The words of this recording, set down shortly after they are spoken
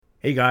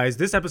Hey guys,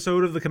 this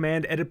episode of the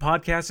Command Edit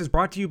Podcast is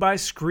brought to you by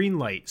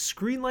Screenlight.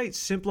 Screenlight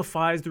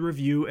simplifies the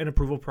review and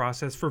approval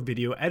process for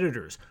video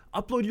editors.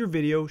 Upload your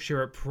video,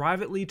 share it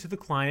privately to the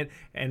client,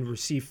 and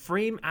receive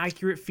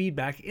frame-accurate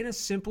feedback in a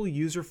simple,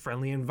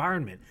 user-friendly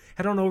environment.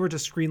 Head on over to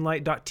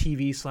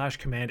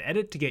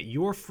screenlight.tv/commandedit to get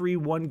your free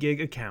 1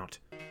 gig account.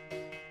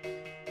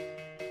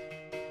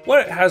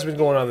 What has been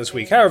going on this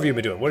week? How have you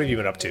been doing? What have you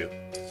been up to?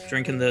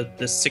 Drinking the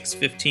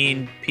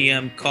 6:15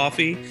 p.m.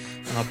 coffee.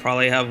 I'll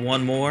probably have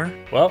one more.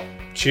 Well,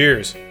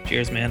 cheers.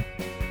 Cheers, man.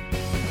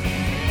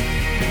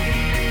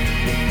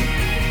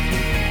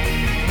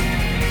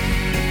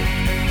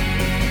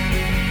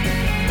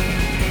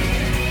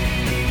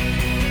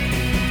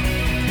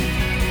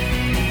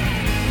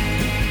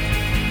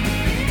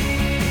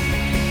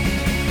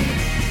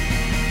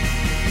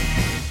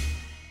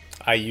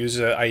 I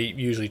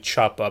usually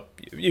chop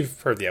up,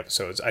 you've heard the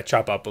episodes, I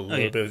chop up a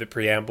little bit of the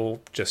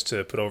preamble just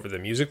to put over the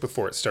music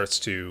before it starts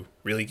to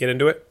really get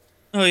into it.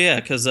 Oh, yeah,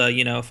 because,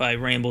 if I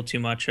ramble too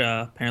much,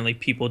 apparently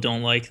people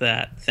don't like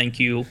that. Thank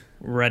you,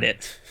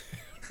 Reddit.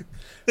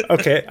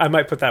 Okay, I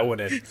might put that one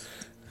in.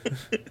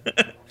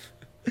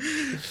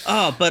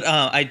 But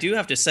I do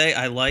have to say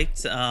I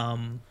liked,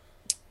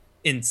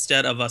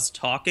 instead of us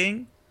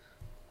talking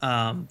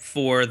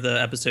for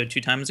the episode 2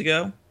 times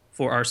ago,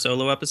 for our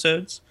solo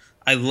episodes,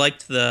 I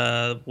liked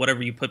the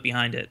whatever you put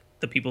behind it,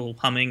 the people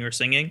humming or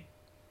singing.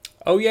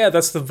 Oh, yeah,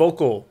 that's the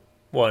vocal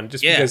one.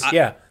 Because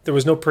there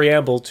was no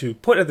preamble to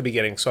put at the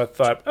beginning, so I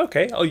thought,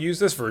 okay, I'll use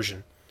this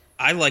version.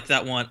 I liked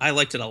that one. I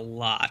liked it a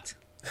lot.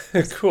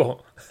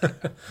 Cool.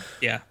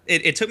 Yeah,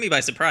 it took me by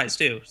surprise,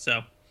 too,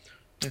 so.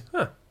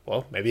 Huh.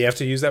 Well, maybe you have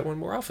to use that one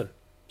more often.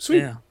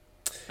 Sweet. Yeah.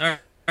 All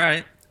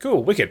right.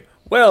 Cool, wicked.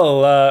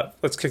 Well,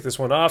 let's kick this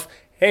one off.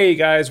 Hey,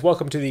 guys,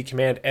 welcome to the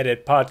Command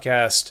Edit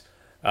Podcast.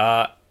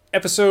 What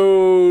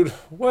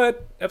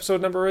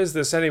episode number is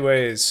this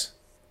anyways?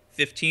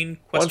 15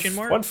 question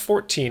mark?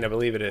 114, I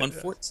believe it is.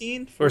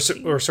 114?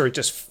 Or sorry,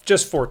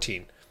 just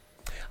 14.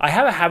 I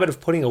have a habit of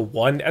putting a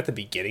 1 at the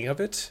beginning of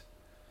it.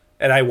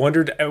 And I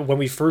wondered, when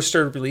we first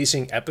started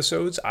releasing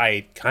episodes,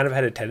 I kind of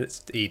had a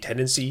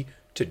tendency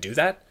to do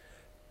that.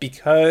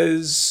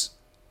 Because,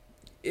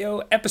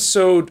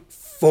 episode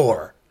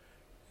 4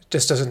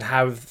 just doesn't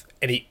have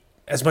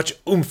as much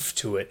oomph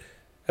to it.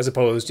 As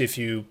opposed if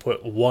you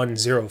put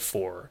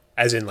 104,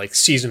 as in like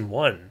season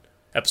 1,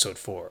 episode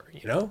 4,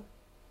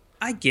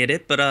 I get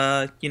it, but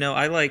I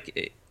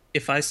like,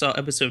 if I saw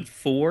episode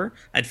 4,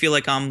 I'd feel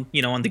like I'm,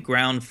 on the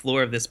ground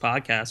floor of this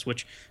podcast,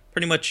 which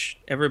pretty much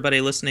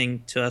everybody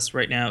listening to us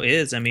right now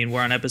is. I mean,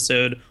 we're on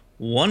episode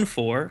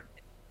 14,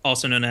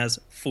 also known as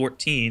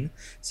 14.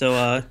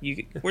 So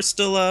we're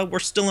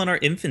still in our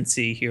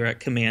infancy here at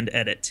Command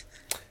Edit.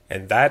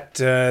 And that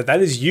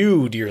is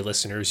you, dear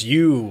listeners.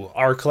 You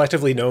are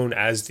collectively known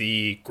as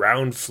the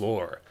ground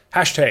floor.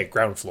 #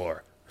 ground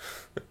floor.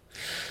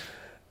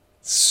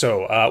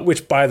 So,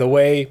 which, by the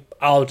way,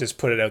 I'll just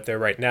put it out there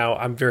right now.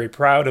 I'm very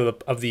proud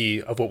of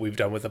what we've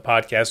done with the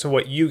podcast and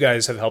what you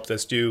guys have helped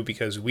us do,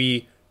 because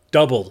we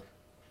doubled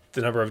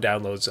the number of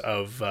downloads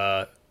of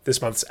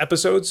this month's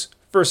episodes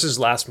versus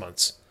last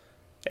month's,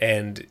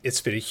 and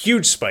it's been a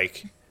huge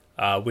spike,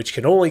 which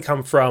can only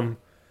come from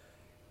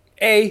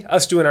A,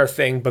 us doing our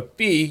thing, but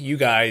B, you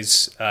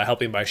guys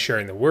helping by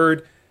sharing the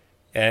word,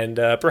 and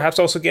perhaps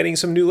also getting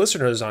some new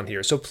listeners on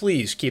here. So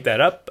please keep that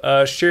up.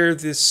 Share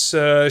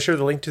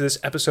the link to this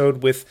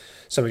episode with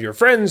some of your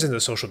friends in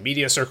the social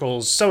media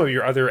circles, some of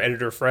your other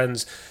editor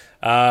friends.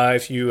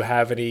 If you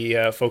have any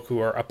folk who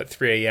are up at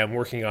 3 a.m.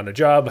 working on a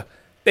job,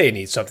 they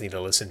need something to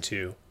listen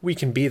to. We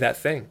can be that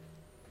thing.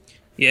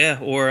 Yeah,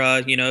 or,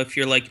 if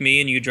you're like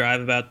me and you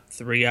drive about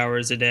 3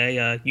 hours a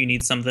day, you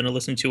need something to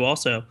listen to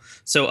also.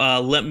 So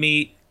let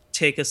me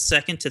take a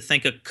second to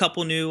thank a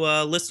couple new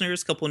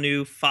listeners, couple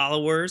new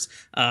followers.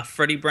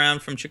 Freddie Brown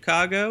from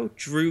Chicago,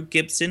 Drew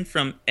Gibson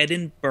from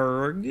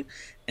Edinburgh,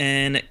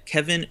 and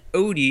Kevin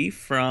Odie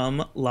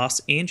from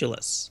Los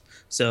Angeles.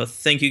 So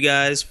thank you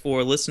guys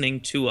for listening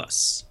to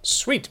us.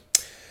 Sweet.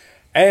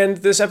 And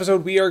this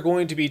episode, we are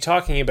going to be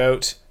talking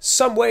about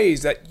some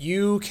ways that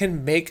you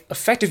can make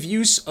effective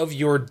use of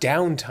your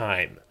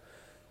downtime.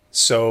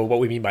 So what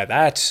we mean by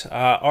that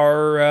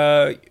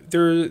are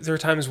there are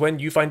times when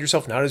you find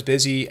yourself not as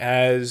busy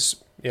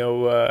as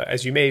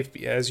as you may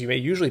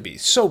usually be.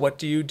 So what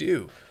do you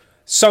do?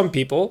 Some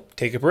people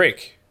take a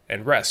break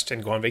and rest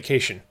and go on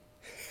vacation.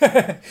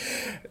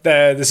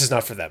 This is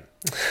not for them.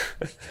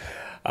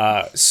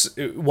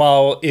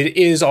 While it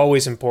is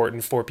always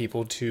important for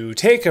people to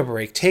take a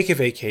break, take a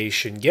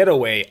vacation, get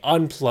away,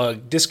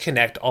 unplug,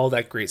 disconnect, all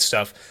that great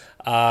stuff,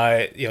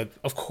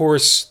 of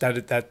course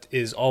that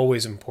is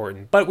always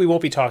important, but we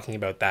won't be talking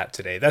about that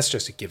today. That's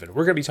just a given.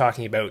 We're going to be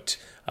talking about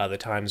the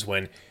times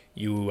when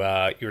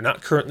you're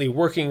not currently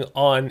working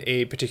on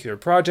a particular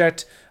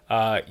project,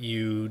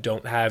 you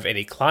don't have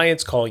any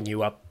clients calling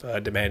you up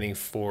demanding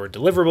for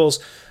deliverables.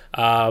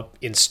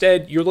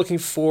 Instead, you're looking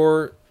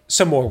for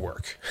some more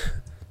work.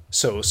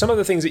 So some of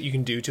the things that you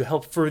can do to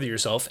help further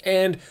yourself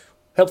and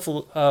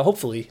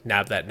hopefully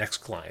nab that next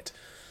client.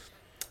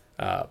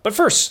 But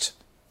first,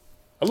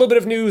 a little bit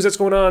of news that's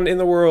going on in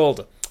the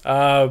world.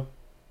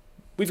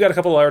 We've got a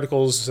couple of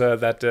articles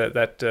that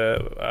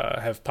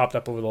have popped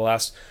up over the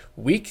last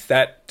week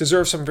that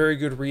deserve some very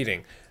good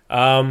reading.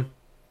 And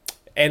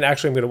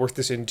actually, I'm going to work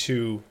this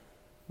into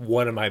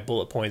one of my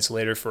bullet points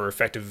later for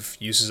effective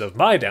uses of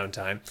my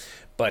downtime.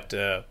 But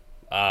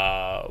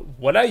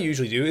what I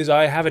usually do is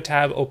I have a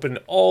tab open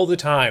all the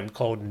time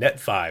called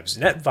NetVibes.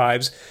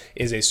 NetVibes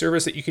is a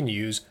service that you can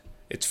use.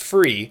 It's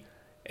free,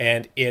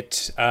 and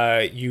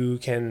you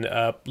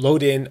can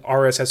load in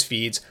RSS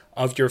feeds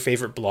of your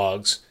favorite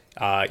blogs.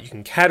 You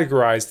can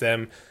categorize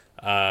them,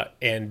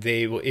 and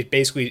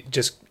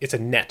it's a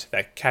net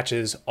that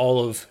catches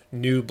all of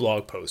new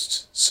blog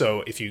posts.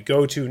 So if you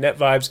go to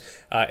NetVibes,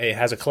 it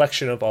has a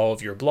collection of all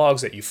of your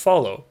blogs that you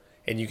follow,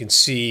 and you can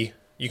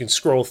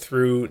scroll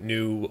through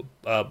new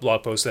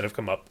blog posts that have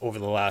come up over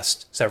the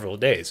last several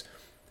days.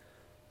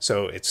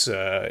 So it's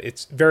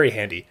very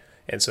handy,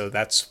 and so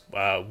that's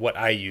what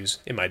I use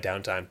in my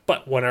downtime.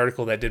 But one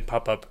article that did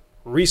pop up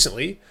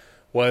recently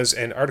was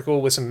an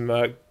article with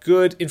some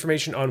good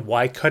information on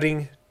why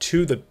cutting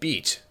to the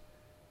beat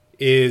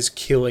is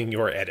killing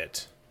your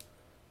edit.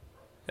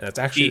 And that's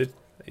actually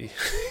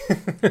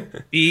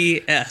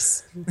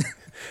BS.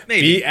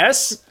 Maybe.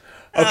 BS?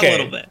 Okay.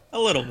 A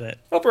little bit.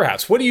 Well,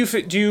 perhaps. What do you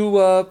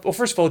well,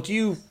 first of all, do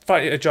you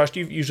find, Josh, do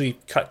you usually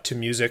cut to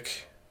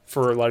music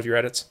for a lot of your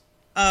edits?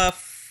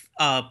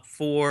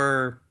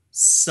 For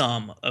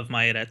some of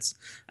my edits.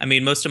 I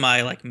mean, most of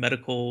my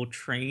medical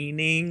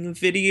training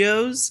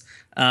videos,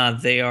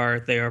 they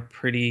are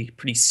pretty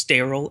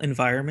sterile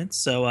environments.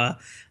 So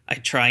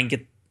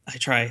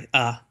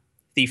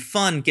the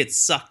fun gets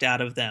sucked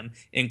out of them,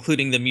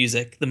 including the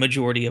music, the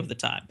majority of the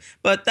time.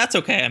 But that's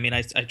okay. I mean,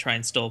 I try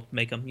and still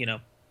make them,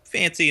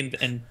 fancy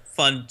and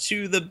fun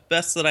to the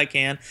best that I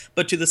can.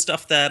 But to the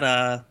stuff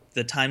that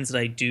the times that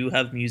I do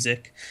have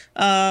music,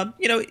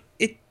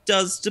 it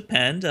does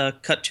depend.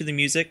 Cut to the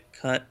music,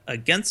 cut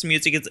against the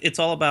music. It's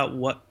all about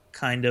what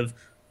kind of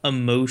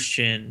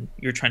emotion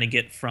you're trying to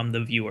get from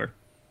the viewer.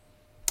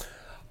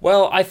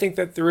 Well, I think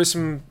that there is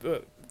some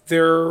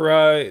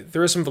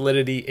there is some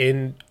validity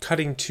in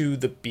cutting to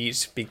the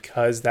beat,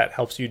 because that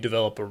helps you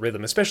develop a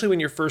rhythm, especially when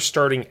you're first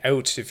starting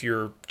out. If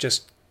you're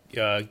just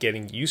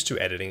getting used to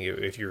editing,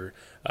 if you're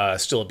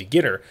still a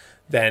beginner,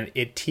 then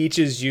it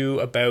teaches you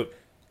about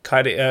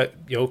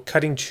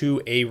cutting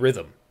to a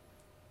rhythm.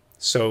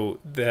 So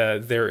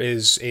there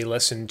is a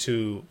lesson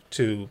to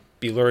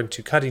be learned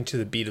to cutting to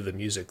the beat of the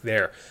music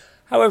there.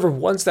 However,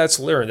 once that's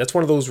learned, that's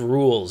one of those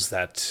rules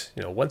that,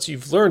 once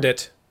you've learned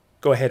it,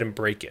 go ahead and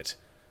break it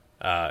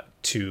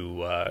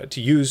to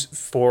use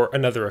for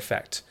another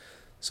effect.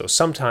 So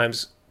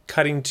sometimes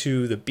cutting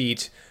to the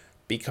beat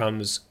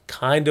becomes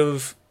kind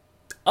of,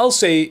 I'll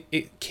say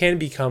it can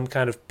become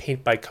kind of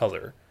paint by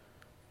color,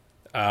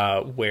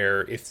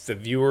 where if the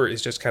viewer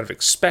is just kind of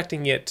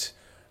expecting it,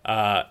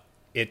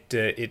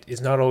 it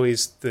is not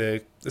always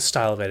the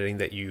style of editing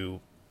that you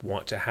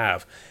want to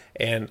have.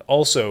 And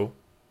also,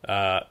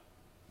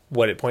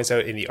 what it points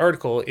out in the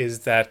article is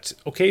that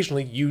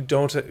occasionally you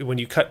don't, when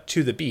you cut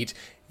to the beat,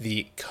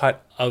 the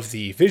cut of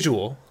the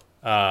visual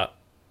the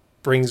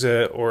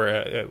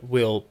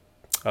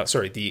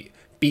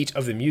beat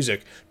of the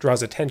music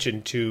draws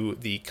attention to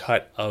the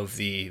cut of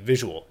the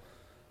visual.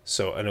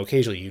 So, and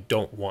occasionally you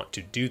don't want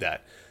to do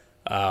that.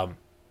 A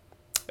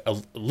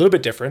little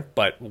bit different,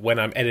 but when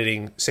I'm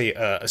editing, say,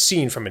 a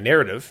scene from a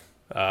narrative,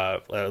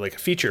 like a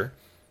feature,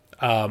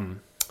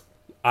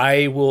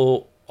 I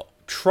will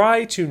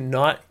try to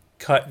not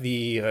cut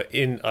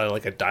in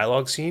like a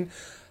dialogue scene.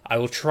 I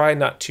will try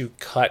not to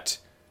cut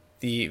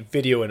the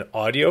video and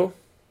audio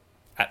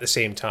at the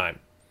same time,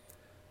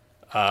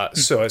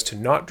 so as to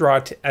not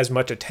draw as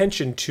much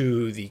attention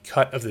to the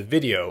cut of the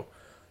video.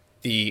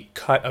 The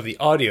cut of the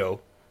audio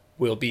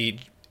will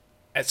be,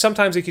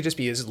 sometimes it could just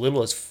be as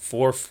little as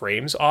 4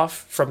 frames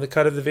off from the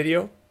cut of the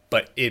video,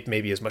 but it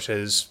may be as much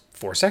as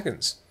 4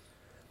 seconds.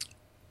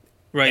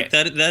 Right.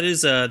 That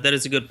is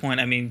a good point.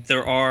 I mean,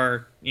 there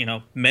are,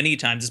 many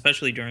times,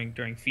 especially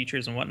during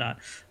features and whatnot,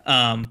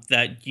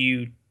 that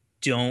you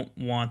don't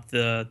want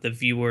the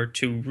viewer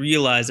to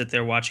realize that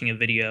they're watching a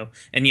video.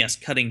 And yes,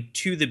 cutting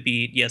to the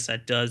beat, yes,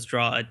 that does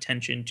draw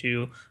attention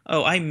to,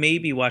 oh, I may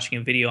be watching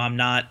a video. I'm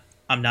not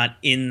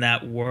in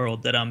that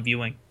world that I'm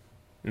viewing.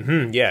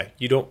 Mm-hmm, yeah,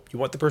 you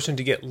want the person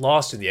to get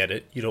lost in the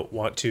edit. You don't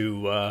want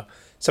to.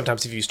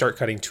 Sometimes, if you start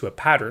cutting to a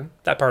pattern,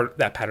 that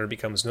pattern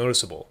becomes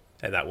noticeable,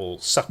 and that will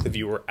suck the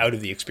viewer out of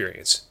the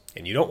experience,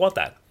 and you don't want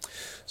that.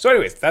 So,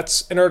 anyways,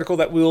 that's an article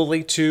that we'll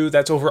link to.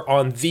 That's over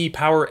on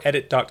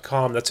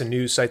thepoweredit.com. That's a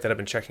news site that I've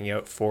been checking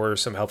out for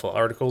some helpful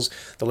articles.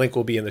 The link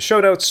will be in the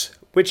show notes,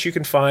 which you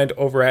can find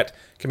over at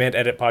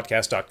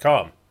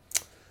commandeditpodcast.com.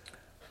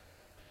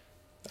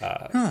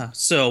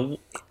 So.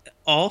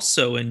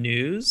 Also in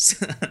news,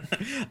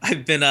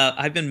 I've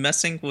been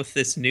messing with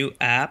this new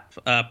app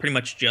pretty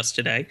much just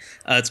today.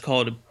 It's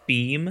called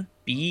Beeme,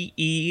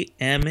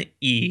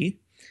 Beme,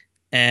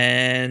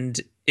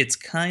 and it's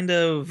kind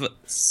of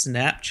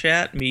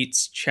Snapchat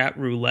meets chat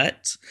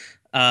roulette.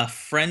 A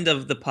friend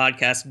of the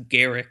podcast,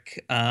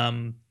 Garrick,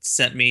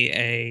 sent me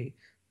a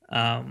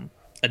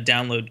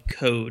download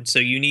code. So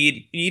you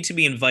need to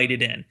be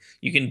invited in.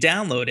 You can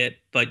download it,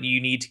 but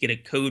you need to get a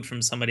code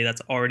from somebody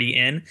that's already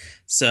in.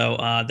 So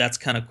that's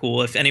kind of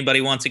cool. If anybody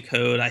wants a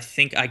code, I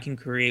think I can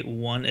create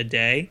one a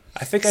day.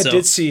 I think I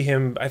did see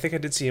him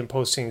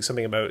posting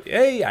something about,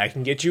 hey, I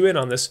can get you in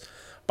on this.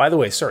 By the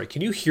way, sorry,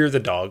 can you hear the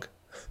dog?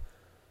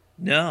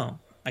 No,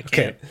 I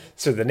can't. Okay,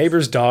 so the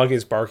neighbor's dog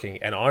is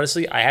barking, and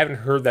honestly, I haven't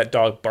heard that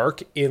dog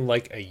bark in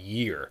like a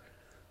year.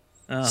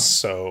 Oh.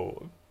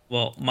 So,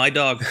 well, my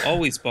dog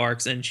always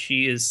barks, and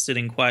she is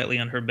sitting quietly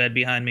on her bed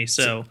behind me.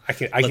 So I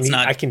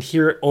can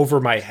hear it over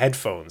my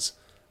headphones.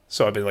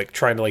 So I've been like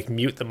trying to like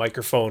mute the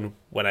microphone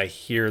when I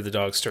hear the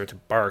dog start to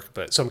bark.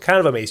 But so I'm kind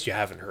of amazed you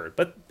haven't heard.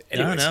 But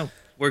anyways, no,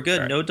 we're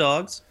good. Right. No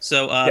dogs.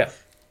 So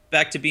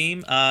back to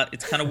Beam.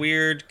 It's kind of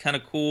weird, kind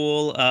of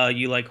cool.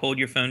 You like hold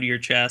your phone to your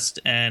chest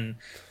and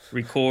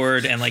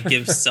record and like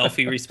give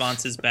selfie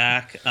responses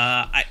back.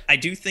 I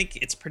do think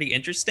it's pretty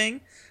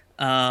interesting.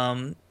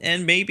 And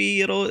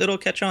maybe it'll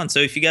catch on. So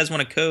if you guys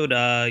want to code,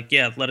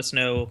 let us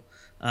know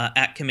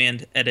at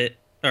Command Edit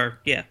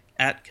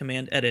at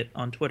Command Edit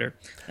on Twitter.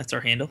 That's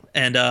our handle,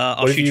 and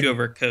I'll shoot you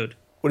over a code.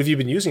 What have you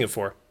been using it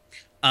for?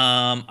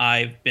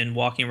 I've been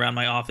walking around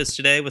my office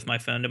today with my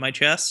phone to my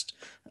chest,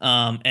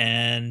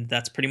 and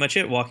that's pretty much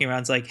it. Walking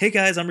around, it's like, hey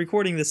guys, I'm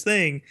recording this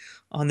thing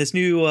on this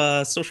new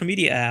social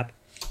media app.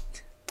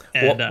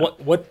 And,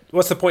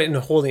 what's the point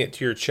in holding it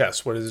to your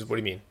chest? What do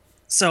you mean?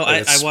 So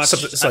I watched.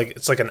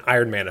 It's like an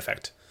Iron Man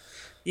effect.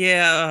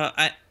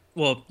 Yeah.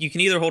 Well, you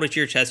can either hold it to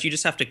your chest. You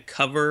just have to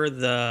cover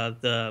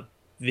the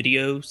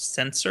video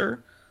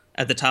sensor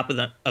at the top of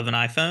an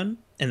iPhone,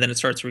 and then it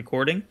starts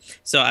recording.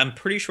 So I'm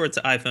pretty sure it's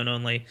iPhone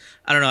only.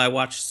 I don't know. I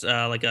watched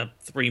like a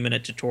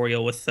 3-minute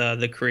tutorial with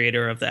the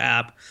creator of the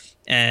app,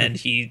 and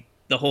the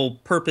whole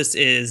purpose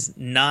is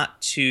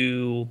not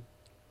to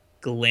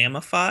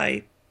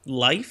glamify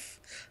life.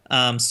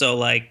 So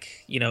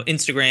like,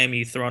 Instagram,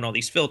 you throw in all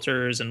these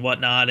filters and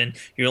whatnot, and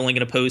you're only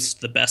going to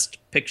post the best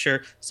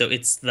picture. So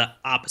it's the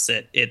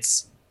opposite.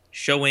 It's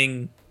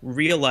showing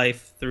real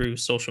life through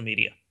social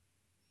media.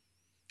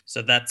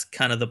 So that's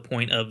kind of the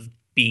point of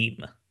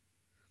Beam.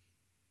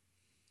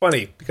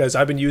 Funny, because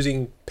I've been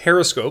using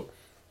Periscope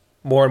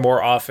more and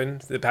more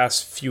often the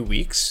past few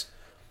weeks.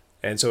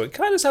 And so it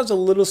kind of sounds a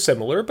little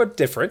similar, but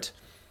different.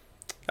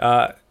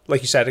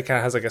 Like you said, it kind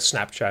of has like a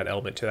Snapchat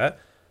element to that.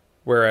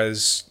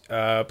 Whereas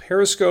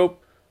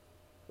Periscope,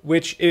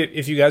 which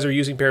if you guys are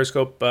using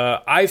Periscope,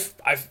 I've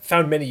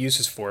found many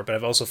uses for it, but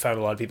I've also found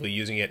a lot of people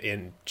using it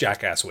in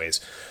jackass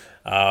ways.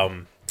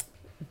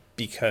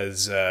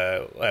 Because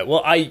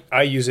I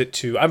use it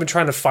to. I've been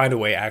trying to find a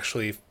way,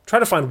 actually,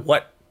 trying to find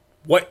what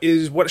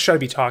should I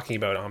be talking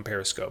about on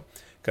Periscope.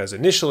 Because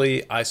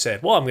initially I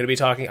said, well, I'm going to be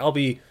talking.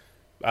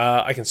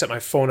 I can set my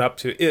phone up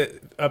to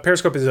it.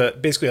 Periscope is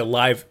basically a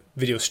live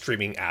video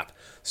streaming app.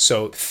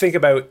 So think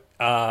about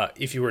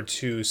if you were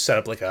to set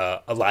up like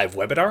a live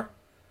webinar,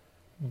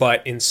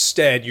 but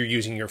instead you're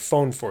using your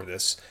phone for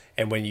this,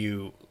 and when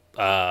you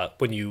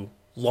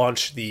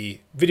launch the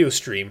video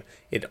stream,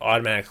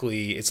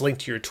 it's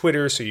linked to your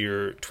Twitter, so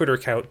your Twitter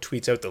account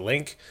tweets out the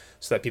link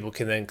so that people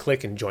can then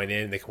click and join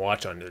in. They can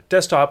watch on their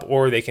desktop,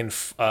 or they can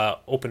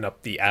open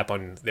up the app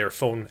on their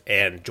phone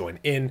and join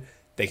in.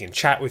 They can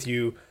chat with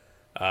you.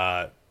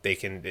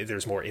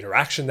 There's more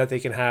interaction that they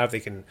can have. They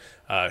can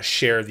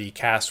share the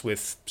cast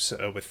with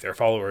their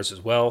followers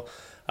as well.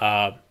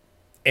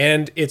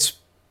 And it's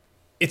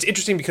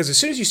interesting because as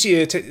soon as you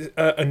see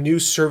a new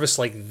service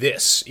like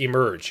this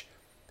emerge,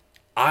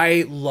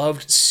 I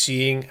loved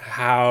seeing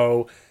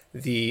how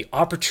the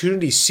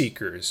opportunity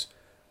seekers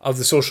of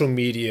the social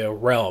media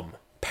realm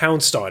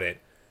pounced on it,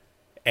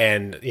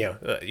 and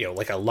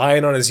like a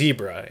lion on a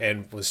zebra,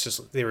 and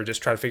they were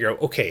just trying to figure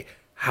out, okay,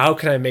 how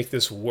can I make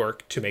this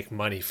work to make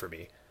money for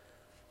me?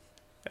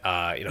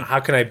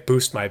 How can I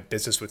boost my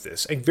business with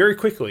this? And very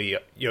quickly,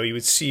 you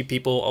would see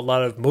people, a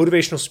lot of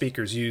motivational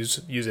speakers use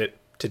it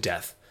to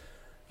death.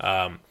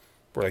 Where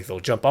like they'll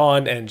jump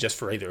on and just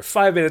for either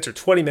 5 minutes or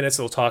 20 minutes,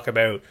 they'll talk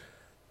about,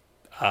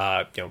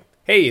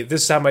 hey,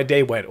 this is how my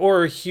day went,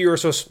 or here are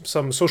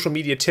some social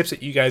media tips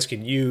that you guys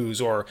can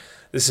use, or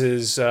this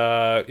is,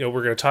 we're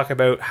going to talk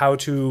about how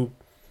to,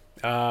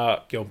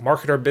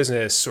 market our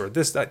business, or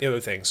this, that, the other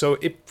thing. So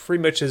it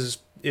pretty much is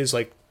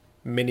like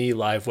mini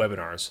live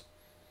webinars.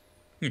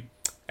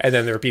 And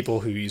then there are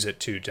people who use it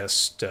to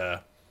just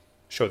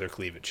show their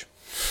cleavage.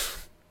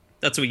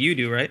 That's what you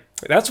do, right?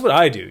 That's what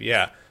I do,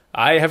 yeah.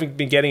 I haven't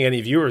been getting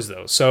any viewers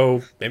though,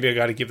 so maybe I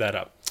got to give that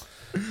up.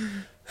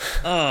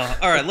 All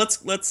right. Let's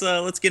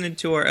get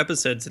into our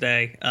episode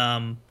today.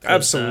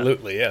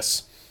 Absolutely,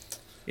 yes.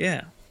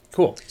 Yeah.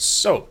 Cool.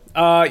 So,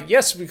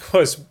 yes,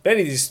 because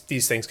many of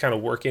these things kind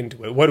of work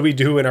into it. What do we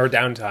do in our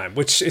downtime?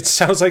 Which it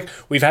sounds like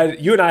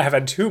you and I have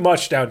had too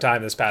much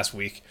downtime this past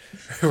week.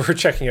 We're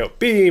checking out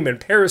Beam and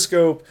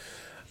Periscope.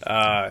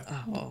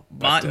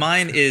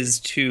 Mine is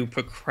to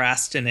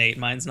procrastinate.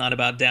 Mine's not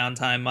about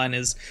downtime. Mine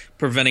is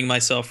preventing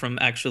myself from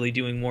actually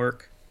doing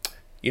work.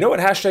 You know what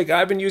hashtag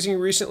I've been using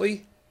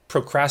recently?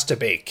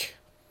 Procrastabake.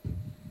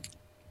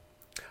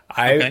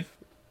 Okay.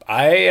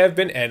 I have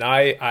been, and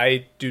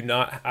I do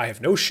not, I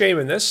have no shame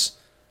in this.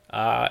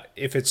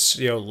 If it's,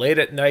 late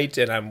at night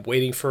and I'm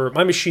waiting for,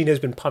 my machine has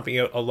been pumping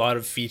out a lot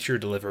of feature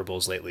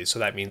deliverables lately. So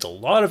that means a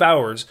lot of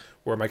hours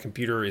where my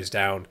computer is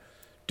down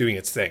doing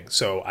its thing.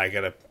 So I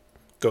gotta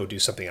go do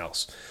something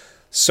else.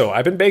 So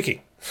I've been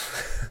baking.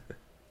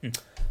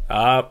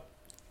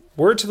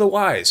 Word to the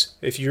wise.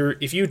 If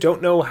you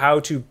don't know how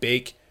to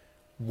bake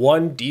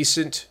one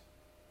decent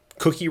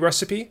cookie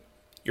recipe,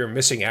 you're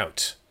missing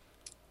out.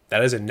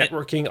 That is a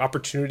networking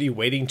opportunity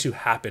waiting to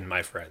happen,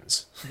 my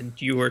friends. And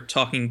you are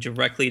talking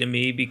directly to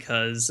me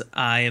because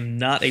I am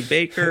not a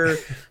baker.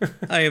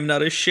 I am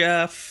not a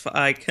chef.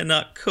 I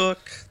cannot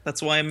cook.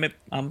 That's why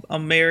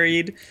I'm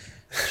married.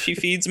 She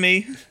feeds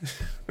me.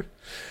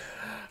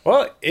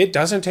 Well, it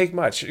doesn't take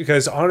much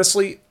because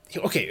honestly,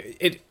 okay,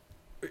 it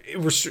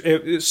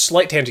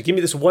slight tangent. Give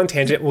me this one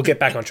tangent. We'll get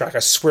back on track. I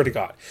swear to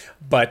God.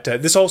 But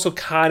this also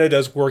kind of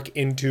does work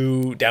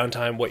into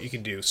downtime, what you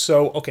can do.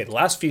 So, okay, the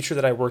last feature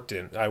that I worked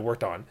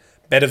on,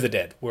 Bed of the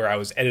Dead, where I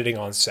was editing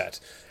on set.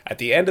 At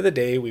the end of the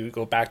day, we would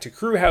go back to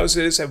crew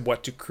houses, and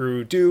what do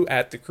crew do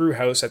at the crew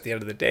house at the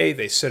end of the day?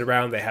 They sit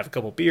around, they have a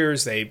couple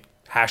beers, they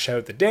hash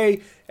out the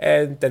day,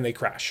 and then they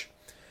crash.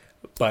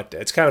 But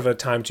it's kind of a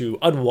time to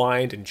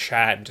unwind and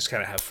chat and just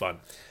kind of have fun.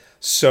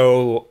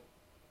 So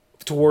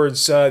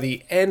towards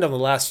the end on the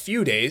last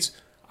few days,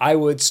 I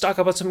would stock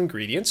up on some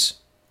ingredients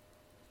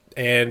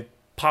and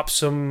pop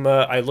some,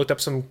 I looked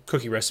up some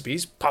cookie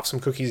recipes, popped some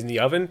cookies in the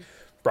oven,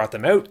 brought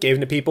them out, gave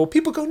them to people.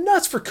 People go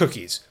nuts for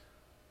cookies.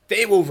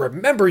 They will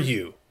remember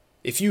you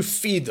if you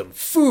feed them.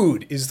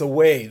 Food is the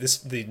way,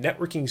 the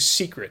networking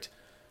secret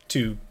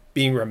to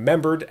being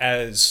remembered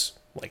as,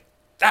 like,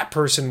 that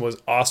person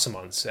was awesome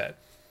on set.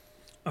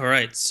 All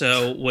right,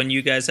 so when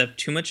you guys have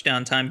too much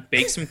downtime,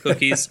 bake some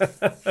cookies,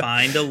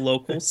 find a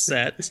local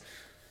set,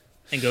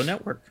 and go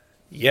network.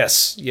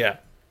 Yes, yeah.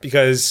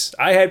 Because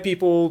I had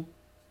people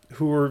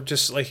who were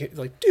just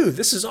like, dude,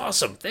 this is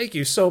awesome. Thank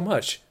you so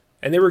much.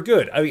 And they were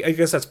good. I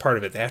guess that's part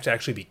of it. They have to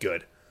actually be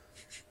good.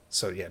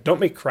 So yeah,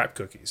 don't make crap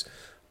cookies.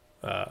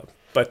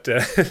 But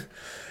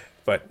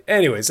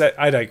anyways,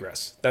 I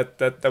digress.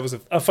 That was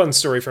a fun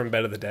story from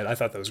Bed of the Dead. I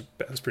thought that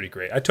was pretty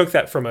great. I took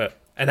that from an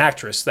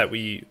actress that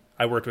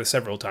I worked with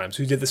several times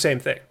who did the same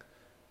thing.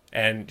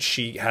 And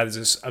she has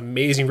this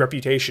amazing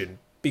reputation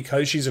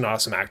because she's an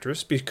awesome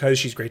actress, because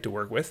she's great to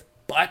work with,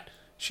 but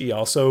she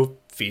also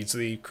feeds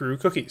the crew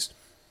cookies.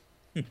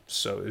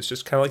 So it's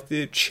just kind of like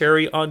the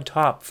cherry on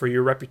top for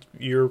your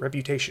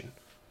reputation.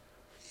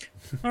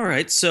 All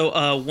right,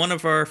 so one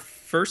of our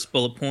first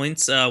bullet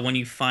points when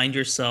you find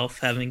yourself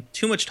having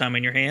too much time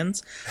on your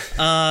hands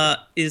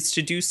is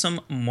to do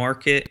some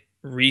market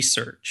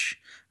research.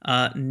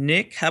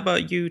 Nick, how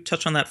about you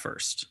touch on that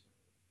first?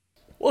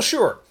 Well,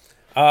 sure.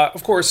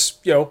 Of course,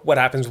 what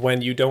happens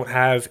when you don't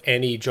have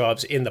any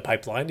jobs in the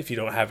pipeline, if you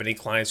don't have any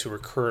clients who are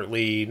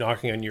currently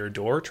knocking on your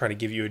door trying to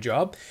give you a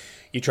job,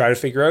 you try to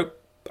figure out,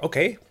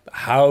 okay,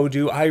 how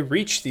do I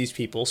reach these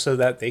people so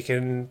that they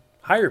can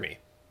hire me?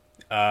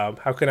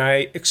 How can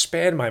I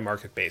expand my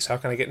market base? How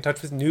can I get in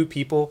touch with new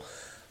people?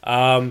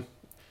 And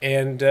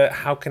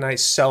how can I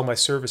sell my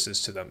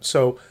services to them?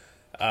 So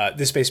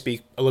this may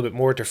speak a little bit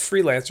more to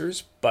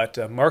freelancers,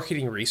 but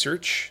marketing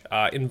research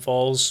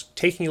involves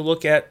taking a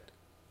look at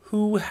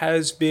who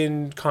has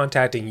been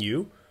contacting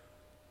you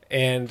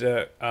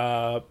and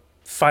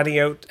finding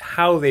out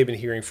how they've been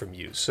hearing from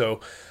you. So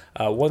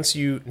once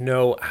you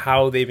know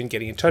how they've been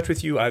getting in touch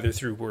with you, either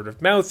through word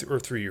of mouth or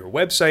through your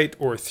website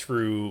or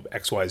through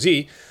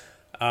XYZ,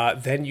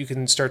 then you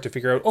can start to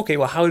figure out, okay,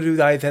 well, how do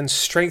I then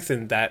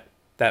strengthen that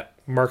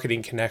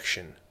marketing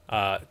connection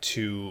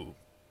to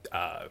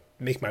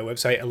make my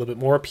website a little bit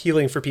more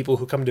appealing for people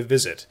who come to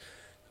visit,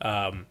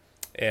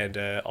 and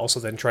also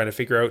then trying to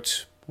figure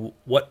out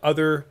what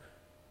other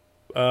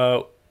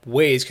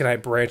ways can I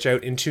branch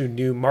out into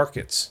new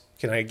markets.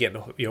 Can I get,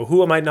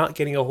 who am I not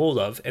getting a hold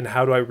of, and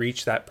how do I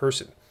reach that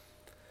person?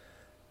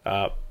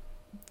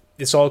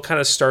 This all kind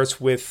of starts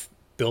with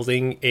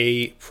building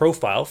a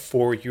profile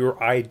for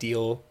your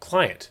ideal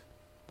client,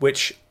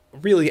 which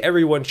really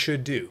everyone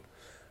should do.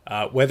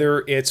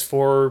 Whether it's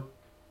for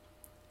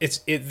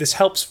this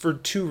helps for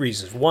two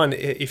reasons. One,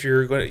 if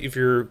you're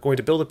going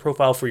to build a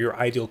profile for your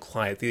ideal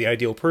client, the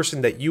ideal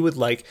person that you would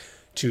like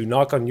to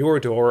knock on your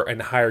door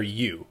and hire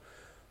you,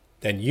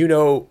 then you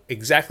know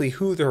exactly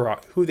who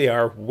they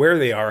are, where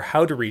they are,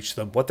 how to reach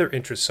them, what their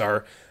interests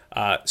are.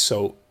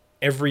 So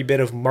every bit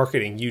of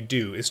marketing you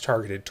do is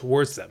targeted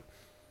towards them.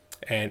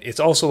 And it's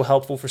also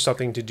helpful for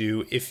something to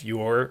do if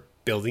you're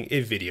building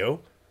a video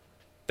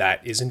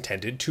that is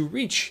intended to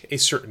reach a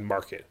certain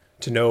market,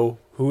 to know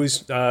who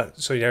is, so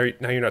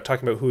now you're not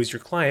talking about who is your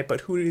client,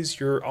 but who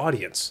is your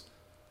audience,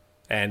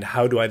 and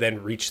how do I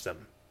then reach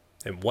them,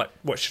 and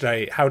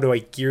how do I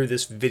gear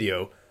this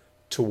video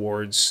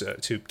towards,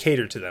 to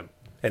cater to them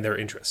and their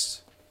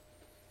interests.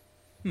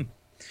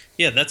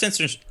 Yeah, that's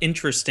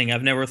interesting.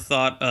 I've never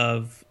thought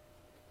of,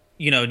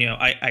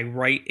 I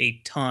write a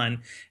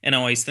ton, and I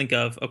always think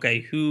of,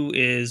 okay, who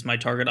is my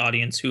target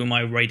audience? Who am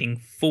I writing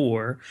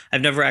for?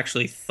 I've never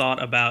actually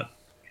thought about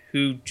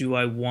who do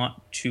I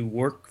want to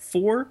work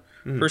for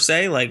per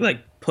se, like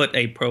put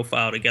a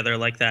profile together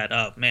like that.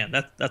 Oh man,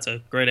 that's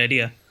a great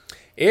idea.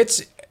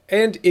 It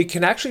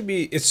can actually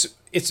be it's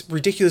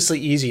ridiculously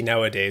easy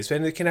nowadays,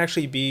 and it can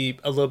actually be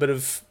a little bit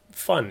of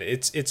fun.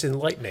 It's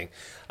enlightening,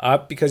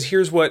 because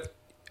here's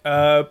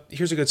a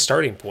good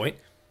starting point.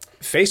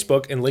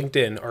 Facebook and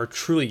LinkedIn are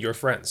truly your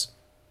friends.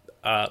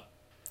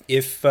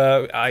 If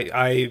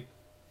I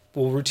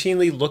will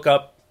routinely look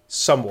up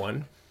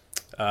someone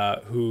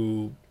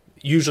who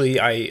usually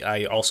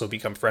I also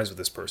become friends with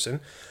this person,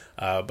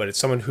 but it's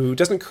someone who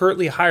doesn't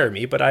currently hire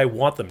me, but I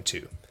want them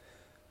to.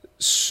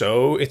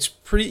 So it's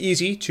pretty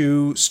easy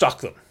to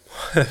stalk them.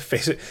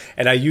 Face it,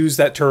 and I use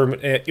that term,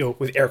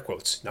 with air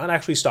quotes. Not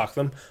actually stalk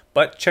them,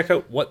 but check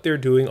out what they're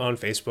doing on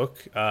Facebook.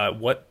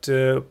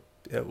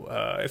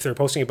 If they're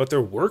posting about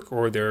their work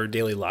or their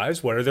daily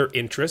lives, what are their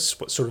interests?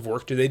 What sort of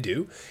work do they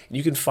do? And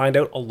you can find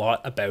out a lot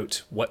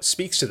about what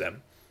speaks to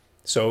them.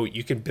 So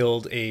you can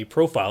build a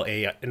profile,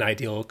 an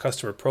ideal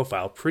customer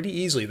profile, pretty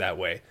easily that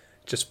way,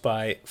 just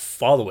by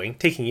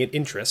taking an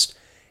interest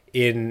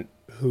in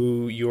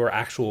who your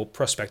actual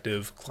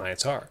prospective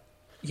clients are.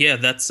 Yeah,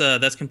 that's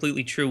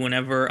completely true.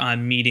 Whenever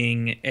I'm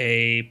meeting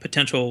a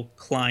potential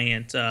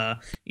client,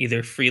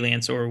 either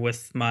freelance or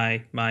with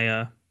my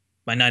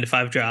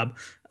 9-to-5 job,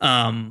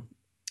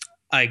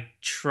 I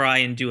try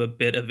and do a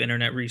bit of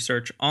internet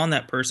research on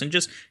that person,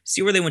 just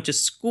see where they went to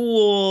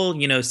school,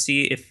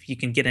 see if you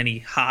can get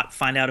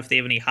find out if they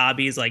have any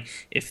hobbies, like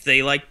if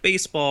they like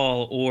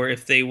baseball or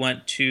if they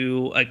went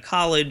to a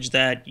college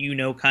that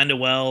kind of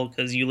well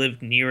because you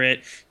lived near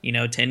it,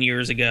 10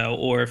 years ago,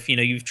 or if,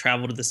 you've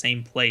traveled to the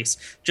same place,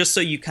 just so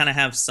you kind of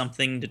have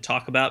something to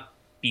talk about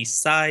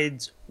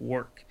besides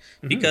work,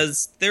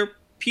 because they're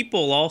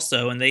people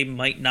also, and they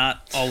might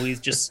not always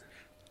just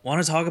want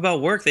to talk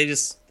about work. They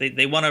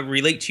want to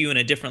relate to you in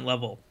a different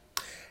level.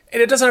 And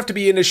it doesn't have to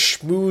be in a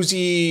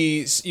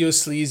schmoozy,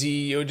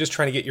 sleazy, just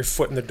trying to get your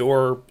foot in the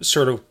door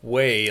sort of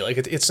way. Like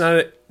it's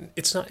not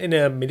in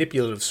a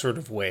manipulative sort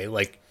of way.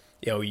 Like,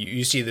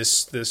 you see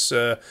this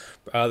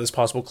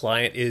possible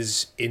client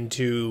is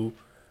into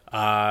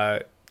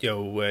playing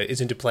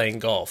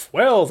golf.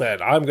 Well,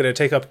 then I'm going to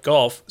take up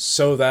golf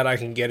so that I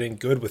can get in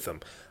good with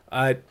them.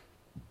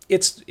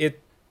 It's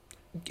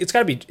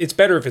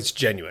better if it's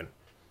genuine.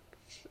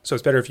 So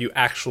it's better if you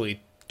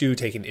actually do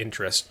take an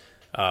interest,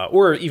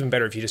 or even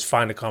better if you just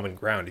find a common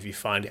ground. If you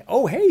find,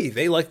 oh, hey,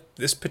 they like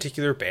this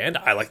particular band,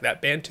 I like that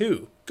band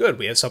too. Good,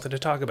 we have something to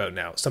talk about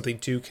now, something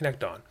to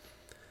connect on.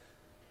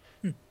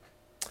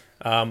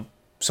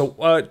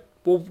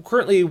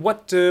 Currently,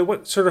 what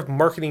sort of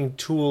marketing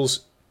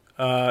tools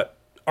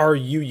are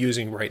you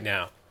using right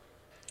now?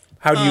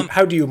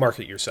 How do you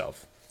market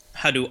yourself?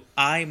 How do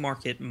I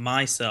market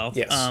myself?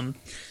 Yes.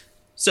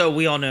 So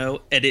we all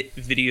know Edit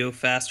Video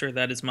Faster.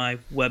 That is my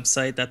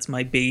website. That's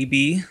my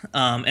baby.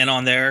 And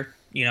on there,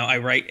 I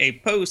write a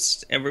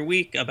post every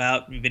week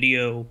about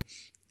video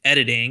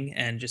editing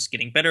and just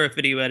getting better at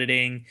video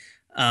editing.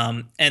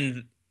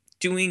 And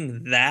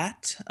doing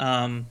that,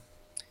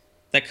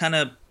 that kind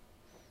of,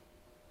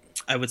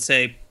 I would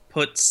say,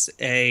 puts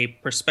a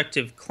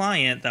prospective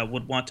client that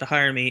would want to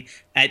hire me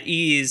at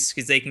ease,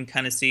 because they can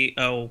kind of see,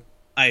 oh,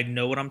 I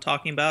know what I'm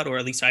talking about, or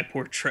at least I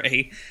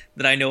portray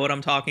that I know what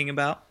I'm talking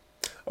about.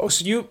 Oh,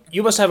 so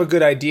you must have a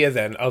good idea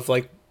then of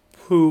like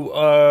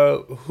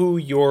who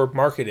your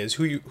market is,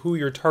 who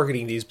you're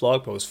targeting these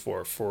blog posts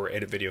for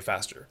Edit Video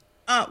Faster.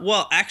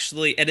 Well,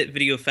 actually, Edit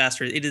Video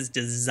Faster, it is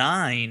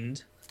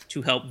designed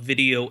to help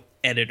video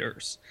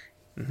editors.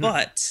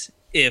 But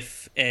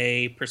if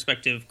a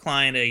prospective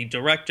client, a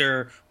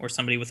director, or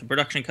somebody with a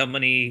production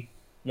company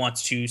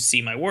wants to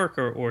see my work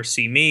or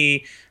see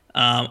me,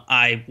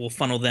 I will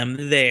funnel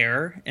them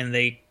there, and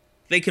they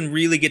can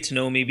really get to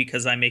know me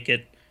because I make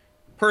it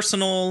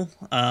personal.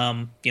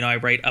 I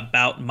write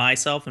about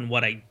myself and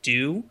what I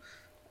do.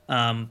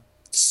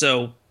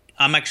 So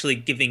I'm actually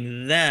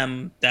giving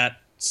them that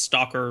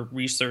stalker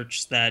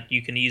research that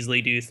you can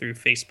easily do through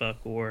Facebook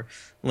or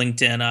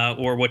LinkedIn,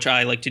 or which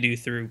I like to do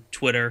through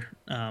Twitter,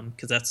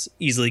 because that's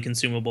easily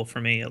consumable for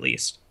me, at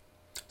least.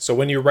 So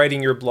when you're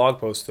writing your blog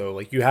post, though,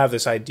 like you have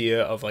this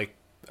idea of like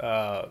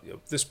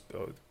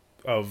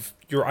of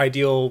your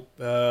ideal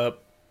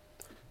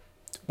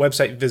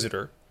website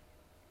visitor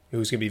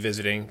who's going to be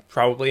visiting,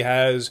 probably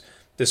has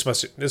this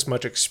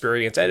much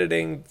experience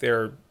editing.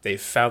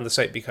 They've found the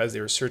site because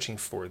they were searching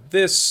for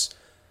this.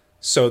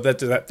 So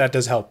that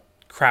does help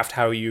craft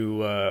how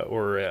you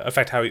or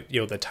affect how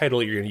the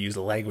title you're going to use,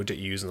 the language that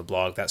you use in the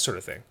blog, that sort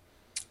of thing.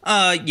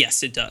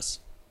 Yes, it does.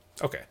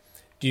 Okay.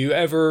 Do you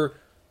ever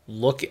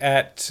look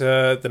at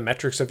the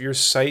metrics of your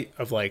site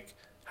of like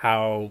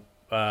how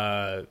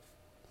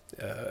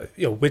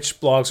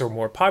which blogs are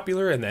more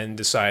popular, and then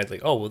decide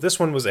like, oh, well, this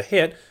one was a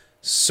hit,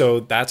 so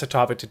that's a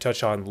topic to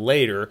touch on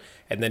later,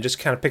 and then just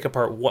kind of pick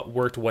apart what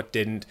worked, what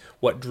didn't,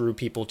 what drew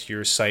people to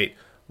your site,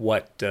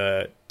 what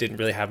didn't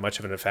really have much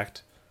of an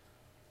effect?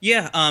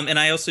 Yeah, and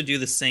I also do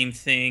the same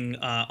thing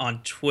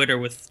on Twitter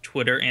with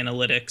Twitter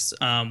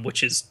Analytics,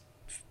 which is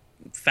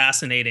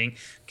fascinating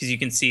because you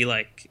can see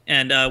like,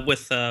 and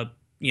with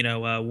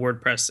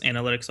WordPress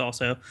Analytics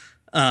also,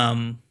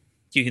 um,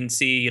 you can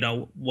see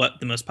what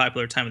the most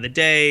popular time of the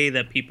day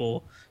that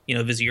people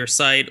visit your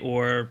site,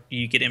 or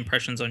you get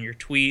impressions on your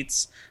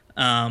tweets.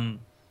 Um,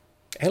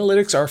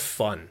 Analytics are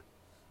fun.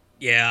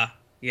 yeah,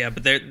 yeah,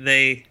 but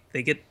they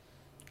get,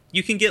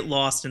 you can get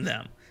lost in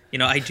them.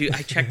 I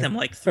check them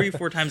like 3 or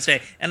 4 times a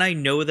day, and I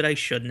know that I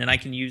shouldn't, and I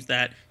can use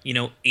that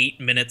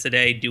 8 minutes a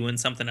day doing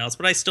something else,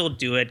 but I still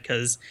do it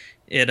because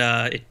it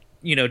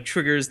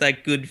triggers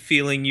that good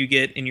feeling you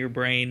get in your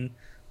brain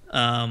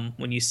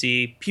when you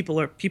see people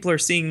are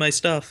seeing my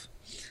stuff,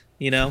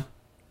 you know.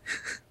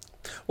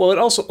 Well, it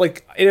also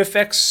like it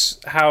affects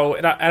how,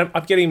 and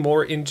I'm getting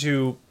more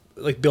into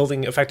like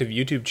building effective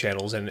YouTube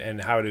channels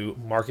and how to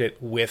market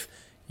with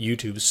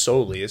YouTube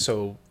solely.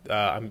 So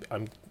I'm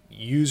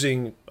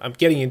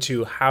getting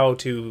into how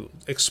to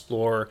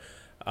explore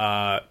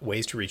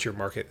ways to reach your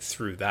market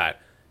through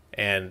that,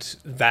 and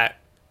that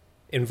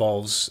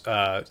involves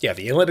the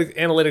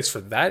analytics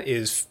for that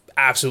is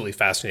absolutely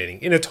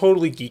fascinating in a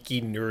totally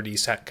geeky,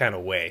 nerdy kind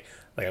of way.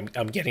 Like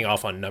I'm getting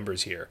off on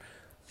numbers here,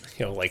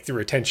 like the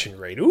retention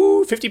rate.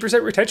 Ooh,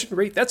 50% retention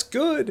rate. That's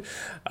good.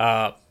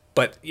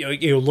 But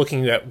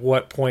looking at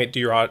what point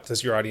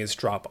does your audience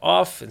drop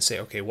off, and say,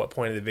 okay, what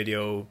point of the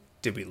video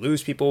did we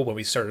lose people when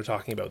we started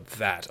talking about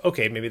that?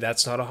 Okay, maybe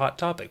that's not a hot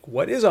topic.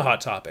 What is a hot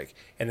topic?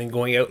 And then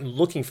going out and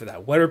looking for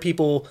that. What are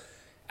people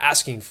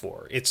asking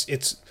for?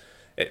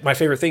 My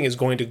favorite thing is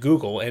going to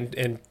Google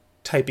and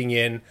typing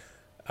in,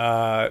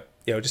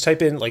 just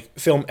type in like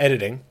film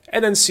editing,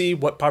 and then see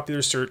what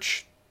popular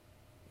search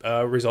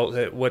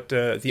result, what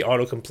the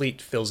autocomplete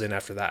fills in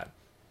after that,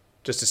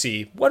 just to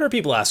see what are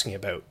people asking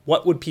about,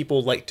 what would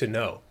people like to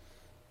know,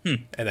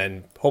 and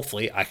then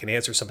hopefully I can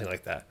answer something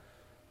like that.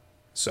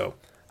 So,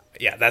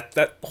 yeah,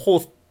 that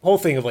whole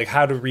thing of like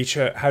how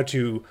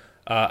to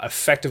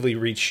effectively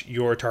reach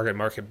your target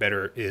market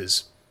better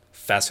is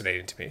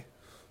fascinating to me.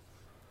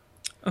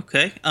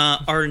 Okay.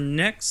 Our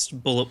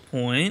next bullet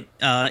point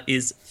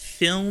is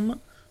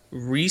film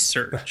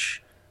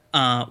research.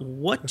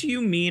 What do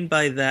you mean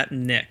by that,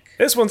 Nick?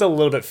 This one's a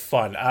little bit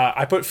fun.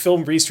 I put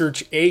film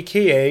research,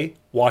 aka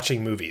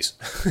watching movies.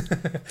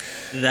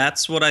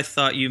 That's what I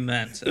thought you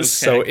meant. Okay.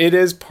 So it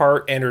is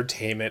part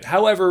entertainment.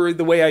 However,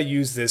 the way I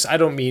use this, I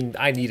don't mean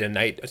I need a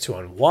night to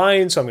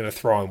unwind, so I'm going to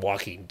throw on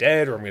Walking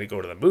Dead, or I'm going to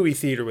go to the movie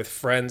theater with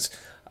friends.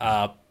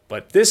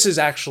 But this is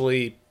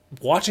actually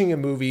watching a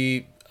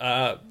movie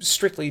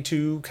strictly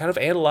to kind of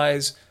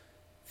analyze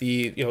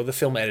the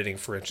film editing,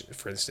 for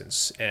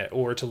instance,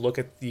 or to look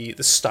at the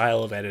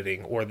style of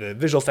editing or the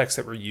visual effects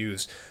that were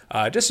used,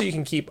 just so you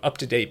can keep up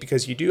to date,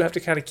 because you do have to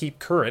kind of keep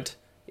current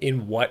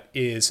in what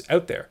is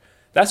out there.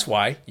 That's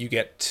why you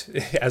get,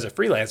 as a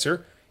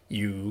freelancer,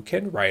 you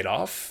can write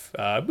off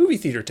movie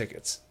theater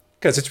tickets,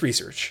 because it's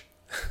research.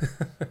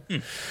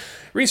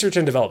 Research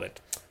and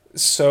development.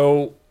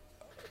 So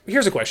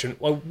here's a question.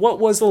 What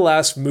was the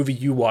last movie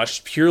you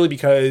watched purely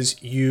because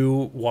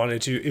you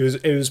wanted to?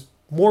 It was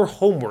more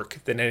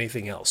homework than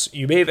anything else.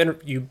 You may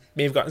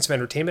have gotten some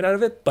entertainment out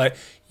of it, but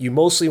you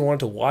mostly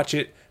wanted to watch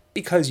it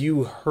because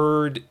you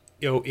heard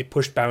it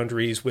pushed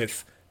boundaries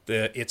with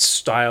its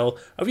style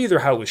of either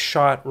how it was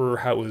shot or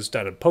how it was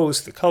done in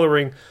post, the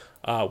coloring,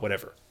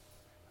 whatever.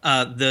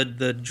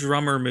 The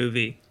drummer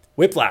movie.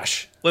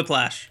 Whiplash.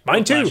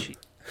 Mine too.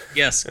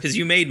 Yes, because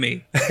you made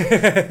me.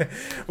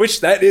 Which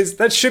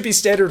that should be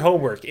standard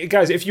homework.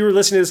 Guys, if you were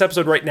listening to this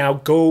episode right now,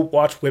 go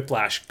watch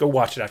Whiplash. Go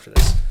watch it after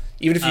this.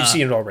 Even if you've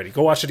seen it already,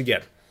 go watch it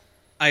again.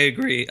 I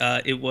agree.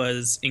 It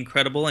was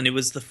incredible, and it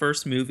was the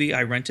first movie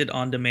I rented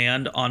on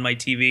demand on my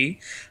TV.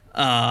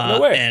 No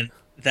way. And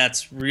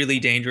that's really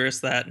dangerous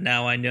that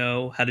now I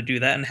know how to do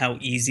that and how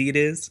easy it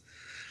is.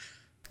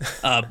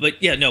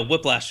 But yeah, no,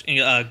 Whiplash,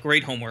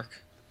 great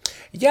homework.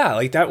 Yeah,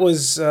 like that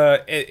was,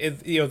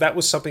 that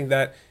was something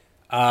that,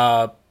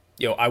 I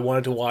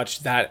wanted to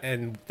watch that,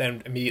 and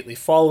then immediately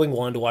following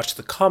wanted to watch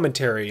the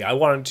commentary. I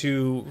wanted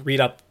to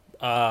read up.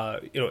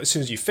 As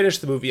soon as you finish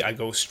the movie, I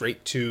go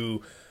straight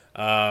to,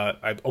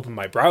 I open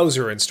my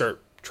browser and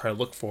start trying to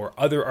look for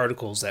other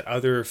articles that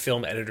other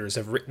film editors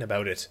have written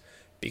about it,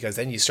 because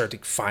then you start to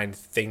find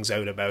things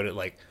out about it,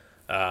 like,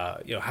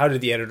 how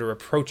did the editor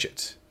approach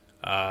it,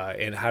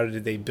 and how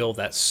did they build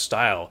that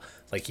style?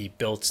 Like he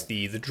built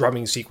the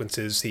drumming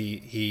sequences.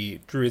 He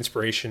drew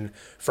inspiration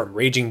from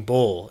Raging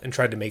Bull and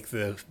tried to make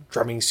the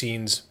drumming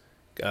scenes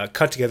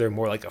cut together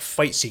more like a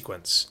fight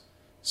sequence.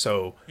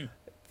 So.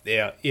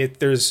 Yeah,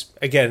 there's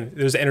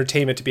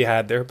entertainment to be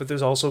had there, but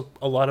there's also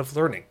a lot of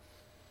learning.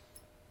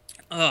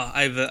 Oh,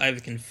 I have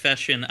a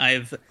confession.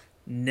 I've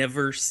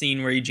never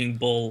seen Raging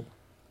Bull.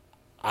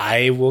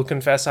 I will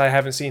confess I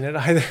haven't seen it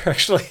either,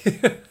 actually.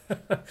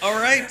 All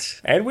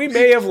right. And we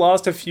may have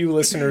lost a few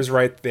listeners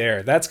right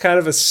there. That's kind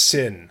of a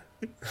sin.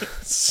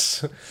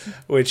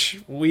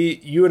 Which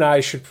you and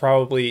I should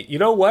probably, you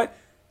know what?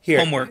 Here.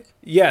 Homework.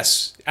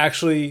 Yes,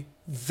 actually,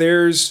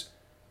 there's...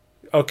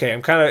 Okay,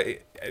 I'm kind of...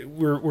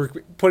 we're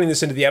putting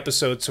this into the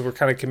episode, so we're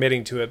kind of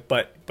committing to it.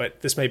 But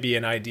this might be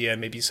an idea.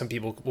 Maybe some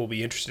people will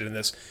be interested in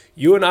this.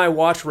 You and I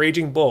watch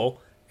Raging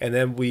Bull, and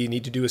then we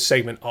need to do a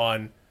segment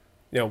on,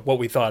 what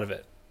we thought of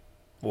it.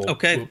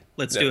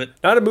 Let's do it.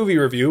 Not a movie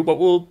review, but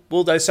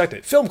we'll dissect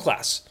it. Film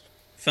class.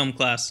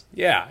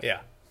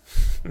 Yeah.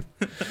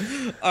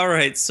 All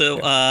right. So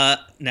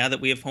now that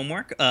we have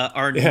homework,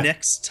 our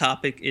next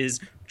topic is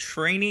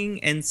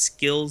training and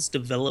skills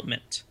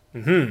development.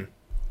 Mm-hmm.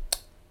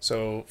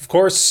 So, of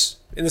course,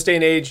 in this day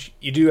and age,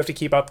 you do have to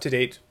keep up to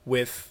date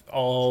with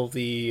all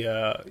the,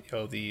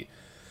 the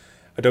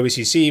Adobe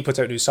CC puts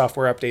out new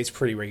software updates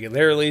pretty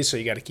regularly, so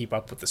you got to keep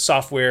up with the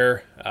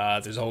software.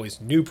 There's always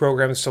new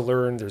programs to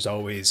learn. There's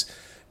always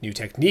new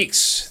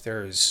techniques.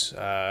 There's,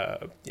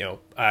 I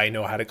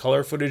know how to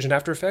color footage in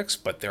After Effects,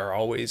 but there are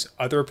always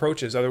other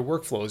approaches, other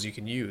workflows you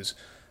can use.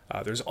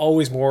 There's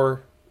always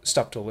more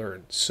stuff to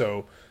learn.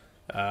 So,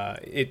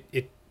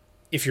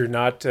 if you're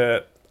not,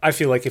 I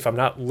feel like if I'm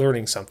not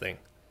learning something,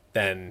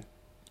 then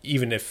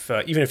even if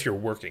you're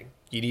working,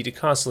 you need to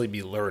constantly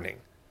be learning.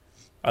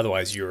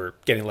 Otherwise, you're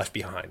getting left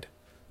behind.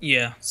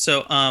 Yeah.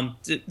 So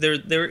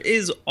there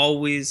is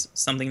always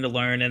something to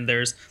learn, and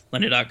there's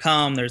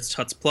lynda.com, there's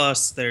Tuts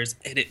Plus, there's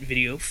Edit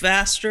Video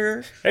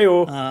Faster.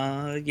 Heyo.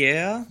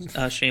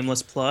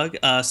 Shameless plug.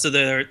 So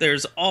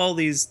there's all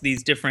these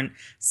different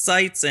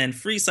sites and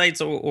free sites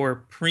or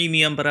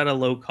premium, but at a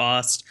low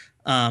cost.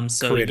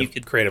 So you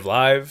could Creative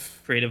Live.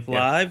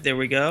 There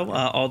we go.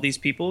 All these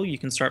people, you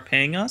can start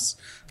paying us.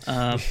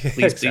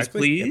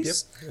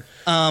 Please.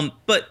 Yep.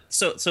 But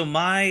so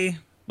my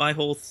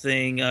whole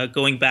thing,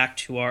 going back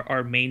to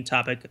our main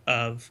topic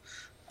of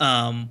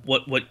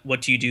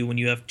what do you do when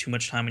you have too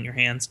much time on your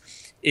hands,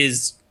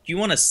 is you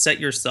want to set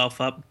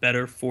yourself up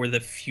better for the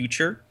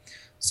future.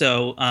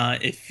 So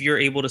if you're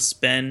able to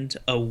spend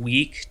a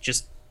week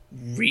just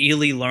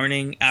really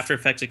learning After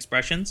Effects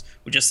expressions,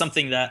 which is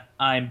something that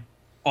I'm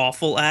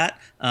awful at.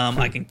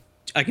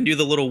 I can do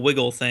the little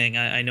wiggle thing.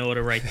 I know how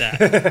to write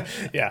that.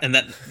 Yeah. And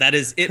that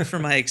is it for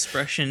my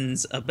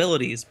expressions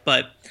abilities.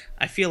 But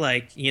I feel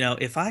like,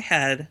 if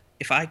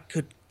I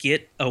could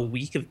get a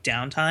week of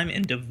downtime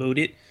and devote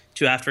it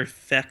to After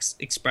Effects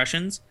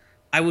expressions,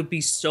 I would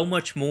be so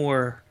much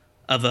more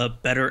of a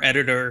better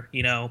editor,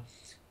 in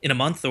a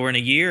month or in a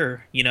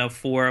year,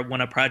 for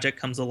when a project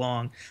comes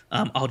along.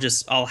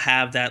 I'll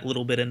have that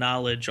little bit of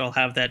knowledge. I'll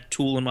have that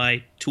tool in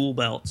my tool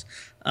belt.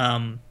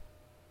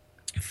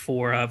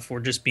 For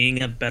just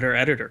being a better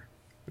editor.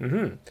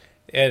 Mm-hmm.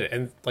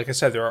 And like I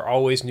said, there are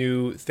always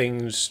new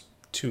things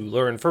to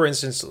learn. For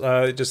instance,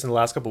 just in the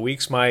last couple of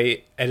weeks,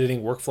 my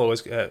editing workflow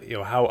is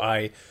how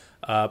I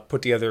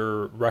put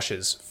together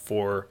rushes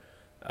for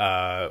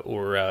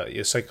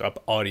psych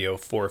up audio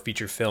for a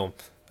feature film.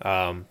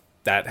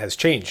 That has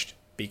changed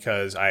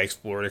because I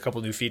explored a couple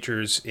new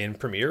features in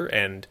Premiere,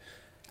 and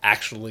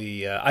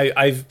actually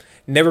I've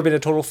never been a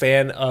total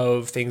fan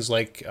of things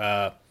like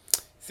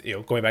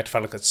going back to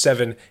Final Cut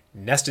 7,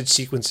 nested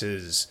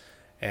sequences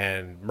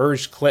and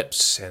merged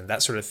clips and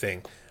that sort of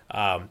thing.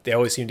 They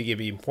always seem to give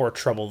me more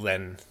trouble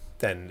than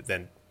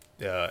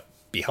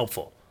be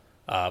helpful.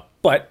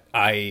 But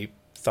I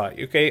thought,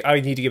 okay, I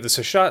need to give this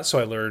a shot. So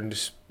I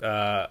learned,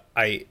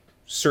 I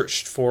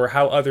searched for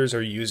how others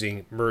are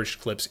using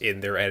merged clips in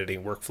their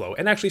editing workflow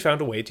and actually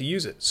found a way to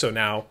use it. So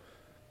now,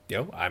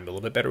 I'm a little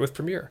bit better with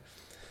Premiere.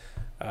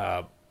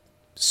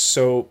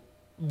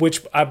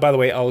 Which, by the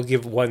way, I'll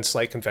give one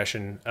slight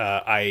confession.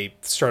 I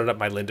started up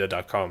my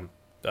lynda.com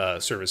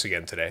service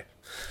again today.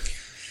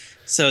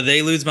 So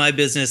they lose my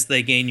business,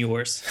 they gain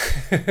yours.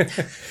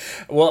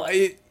 Well,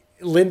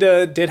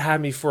 Lynda did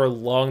have me for a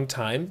long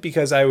time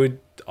because I would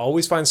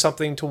always find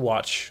something to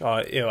watch.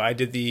 I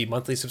did the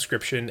monthly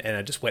subscription and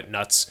I just went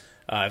nuts.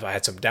 If I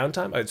had some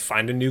downtime, I'd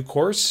find a new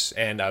course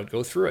and I would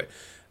go through it.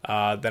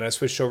 Then I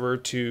switched over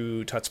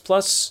to Tuts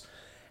Plus.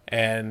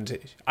 And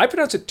I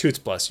pronounce it Toots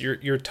Plus.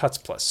 You're Tuts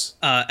Plus.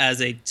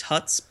 As a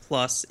Tuts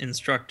Plus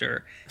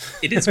instructor,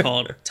 it is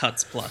called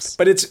Tuts Plus.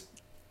 But it's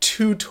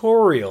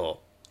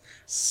tutorial.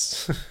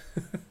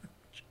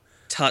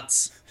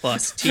 Tuts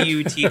Plus.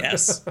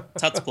 Tuts.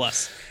 Tuts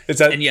Plus.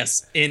 And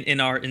yes, in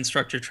our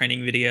instructor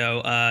training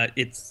video,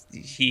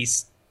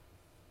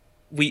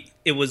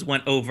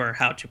 went over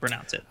how to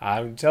pronounce it.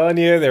 I'm telling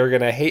you, they're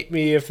gonna hate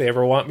me if they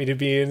ever want me to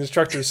be an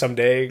instructor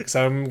someday, because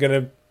I'm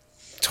gonna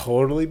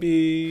totally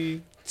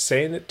be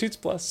saying it Toots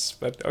Plus,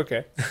 but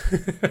okay.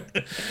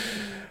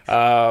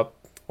 What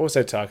was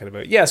I talking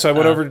about? Yeah, so I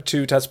went over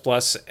to Tuts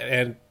Plus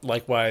and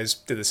likewise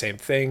did the same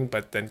thing,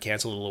 but then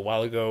canceled a little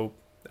while ago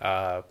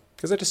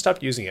because I just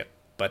stopped using it.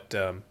 But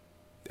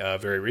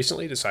very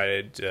recently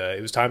decided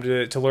it was time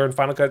to learn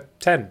Final Cut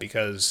 10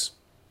 because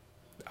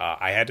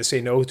I had to say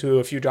no to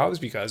a few jobs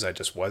because I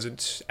just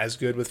wasn't as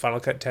good with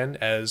Final Cut 10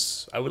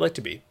 as I would like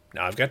to be.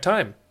 Now I've got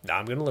time. Now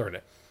I'm going to learn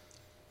it.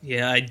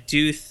 Yeah, I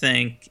do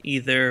think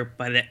either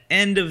by the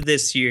end of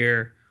this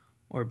year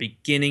or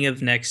beginning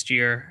of next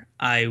year,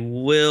 I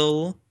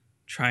will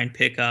try and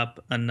pick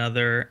up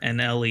another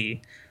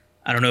NLE.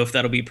 I don't know if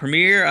that'll be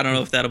Premiere. I don't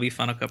know if that'll be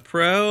Final Cut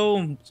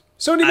Pro.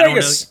 Sony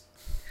Vegas.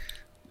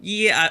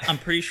 Yeah, I'm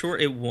pretty sure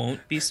it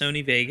won't be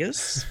Sony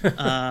Vegas.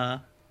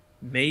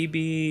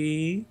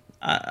 Maybe,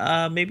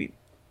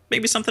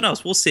 maybe something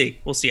else. We'll see.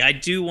 We'll see. I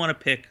do want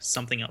to pick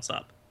something else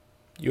up.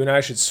 You and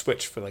I should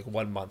switch for like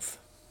 1 month.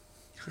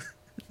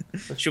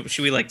 Should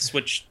we like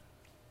switch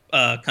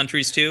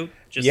countries too?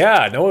 Just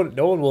Yeah, no one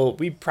will.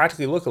 We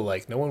practically look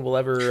alike. No one will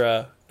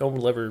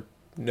ever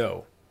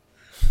know.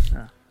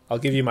 I'll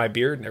give you my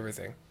beard and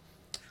everything.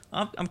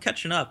 I'm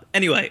catching up.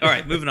 Anyway, all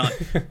right, moving on.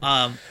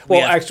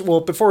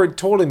 Before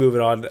totally moving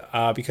on,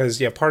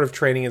 because part of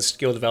training and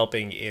skill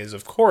developing is,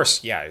 of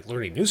course,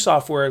 learning new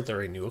software,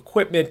 learning new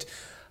equipment,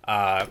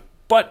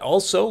 but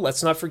also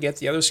let's not forget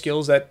the other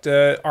skills that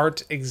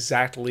aren't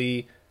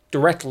exactly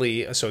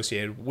directly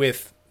associated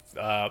with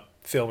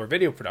film or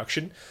video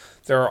production.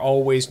 There are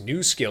always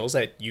new skills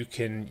that you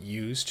can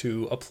use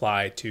to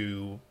apply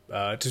to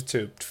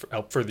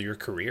help further your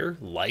career,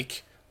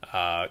 like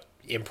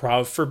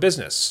improv for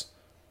business,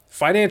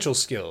 financial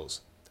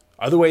skills,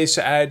 other ways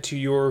to add to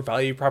your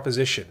value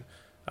proposition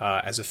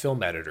as a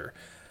film editor.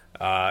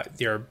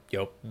 There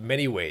are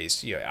many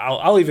ways.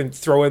 I'll even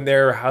throw in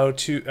there how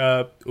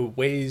to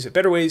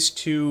better ways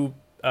to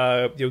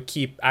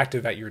keep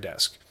active at your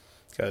desk,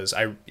 because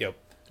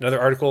another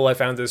article I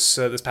found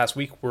this past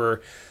week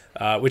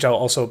which I'll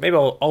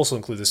also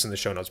include this in the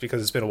show notes,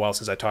 because it's been a while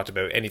since I talked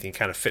about anything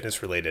kind of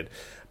fitness related,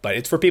 but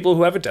it's for people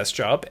who have a desk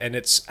job, and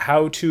it's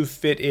how to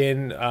fit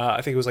in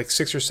I think it was like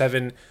 6 or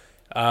 7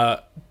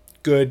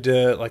 good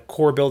like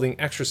core building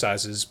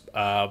exercises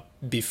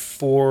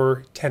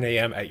before 10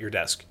 a.m. at your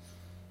desk.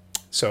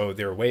 So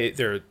there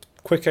are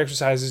quick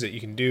exercises that you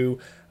can do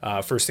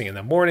first thing in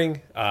the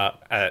morning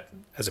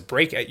as a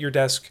break at your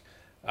desk.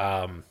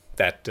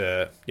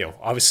 That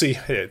obviously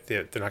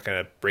they're not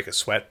going to break a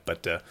sweat,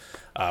 but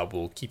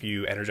will keep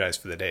you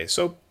energized for the day.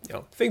 So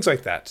things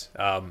like that.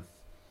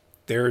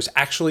 There's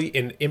actually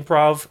an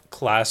improv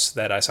class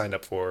that I signed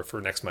up for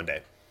next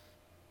Monday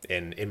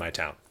in my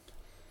town.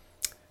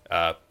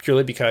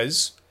 Purely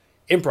because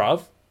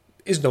improv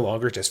is no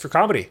longer just for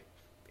comedy.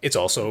 It's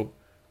also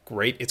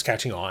great. It's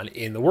catching on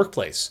in the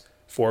workplace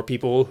for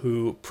people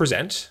who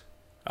present,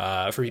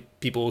 for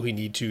people who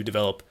need to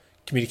develop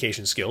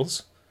communication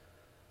skills,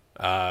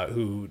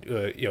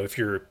 if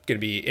you're going to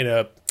be in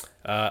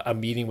a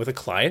meeting with a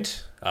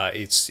client,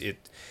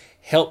 it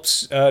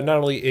helps not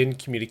only in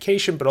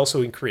communication but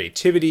also in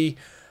creativity.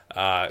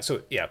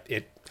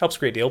 It helps a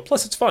great deal.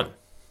 Plus, it's fun.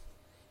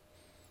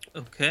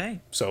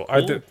 Okay. So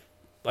are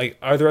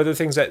there other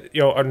things that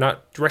are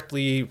not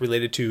directly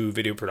related to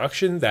video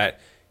production that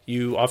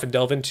you often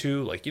delve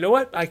into? Like,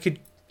 I could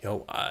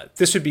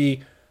this would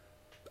be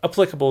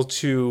applicable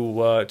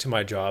to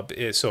my job,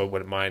 so I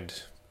wouldn't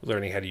mind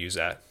learning how to use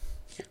that.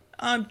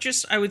 I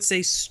would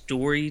say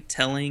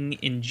storytelling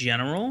in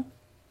general.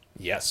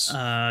 Yes.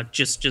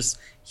 Just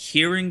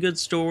hearing good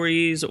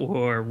stories,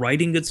 or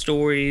writing good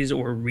stories,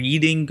 or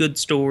reading good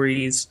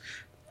stories.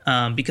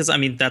 Because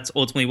that's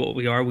ultimately what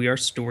we are. We are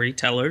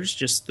storytellers,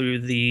 just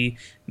through the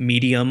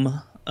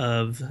medium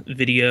of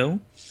video.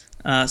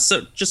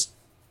 So just,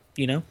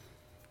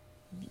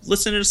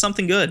 listen to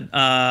something good.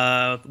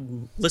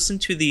 Listen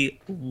to the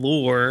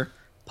Lore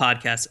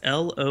podcast,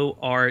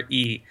 Lore.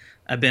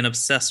 I've been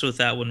obsessed with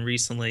that one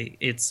recently.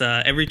 It's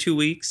every 2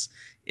 weeks.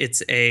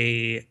 It's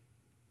a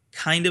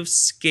kind of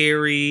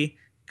scary,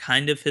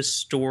 kind of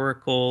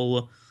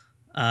historical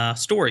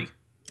story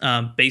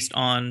based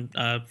on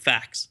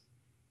facts.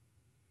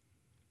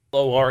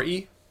 Lore?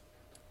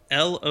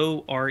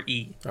 Lore.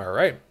 All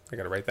right. I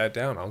got to write that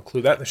down. I'll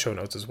include that in the show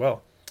notes as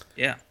well.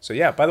 Yeah. So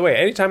by the way,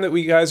 anytime that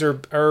we guys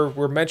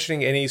we're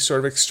mentioning any sort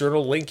of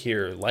external link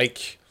here,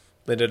 like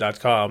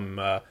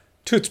lynda.com,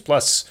 Toots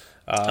Plus.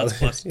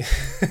 Plus. Do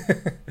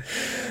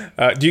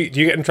you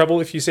get in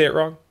trouble if you say it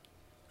wrong?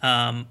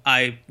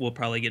 I will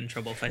probably get in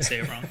trouble if I say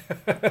it wrong.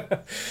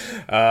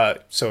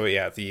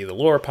 The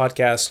Lore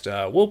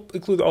podcast, we'll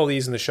include all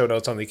these in the show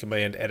notes on the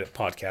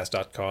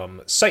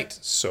commandeditpodcast.com site.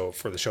 So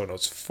for the show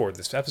notes for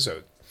this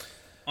episode.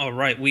 All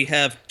right, we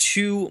have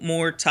 2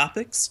 more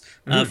topics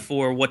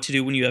for what to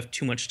do when you have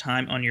too much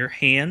time on your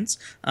hands.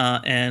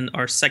 And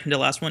our second to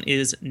last one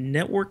is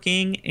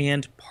networking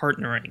and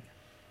partnering.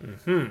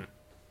 Mm-hmm.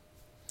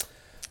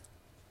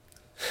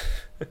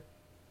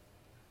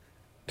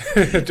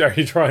 Are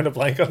you drawing a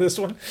blank on this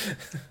one?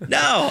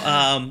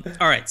 No.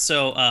 All right.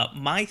 So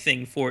my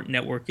thing for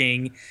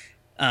networking,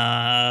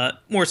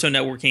 more so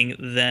networking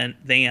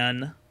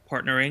than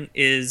partnering,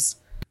 is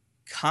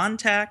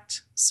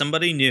contact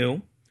somebody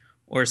new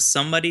or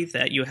somebody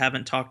that you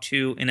haven't talked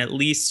to in at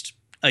least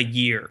a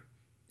year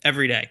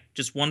every day.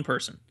 Just one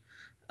person.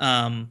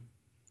 And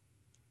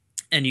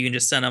you can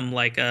just send them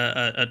like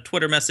a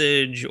Twitter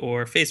message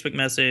or Facebook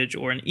message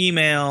or an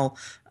email,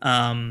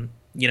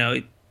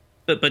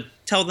 But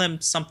tell them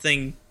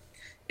something.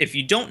 If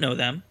you don't know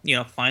them,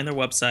 find their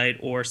website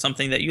or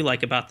something that you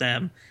like about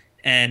them,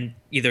 and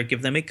either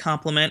give them a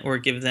compliment or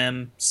give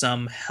them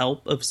some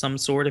help of some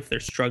sort if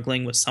they're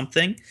struggling with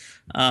something,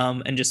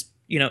 and just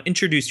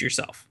introduce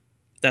yourself.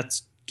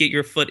 Get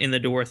your foot in the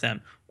door with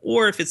them.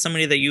 Or if it's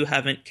somebody that you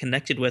haven't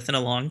connected with in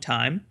a long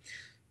time,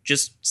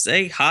 just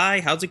say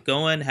hi, how's it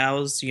going,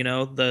 how's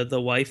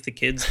the wife, the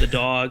kids, the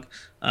dog,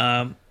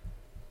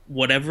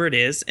 whatever it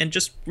is, and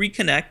just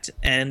reconnect.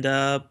 And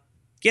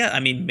yeah, I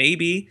mean,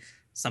 maybe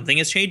something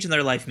has changed in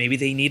their life. Maybe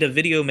they need a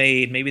video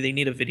made, maybe they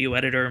need a video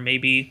editor,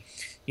 maybe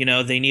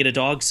they need a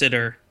dog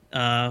sitter.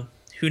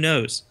 Who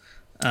knows?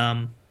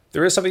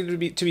 There is something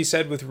to be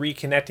said with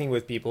reconnecting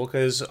with people,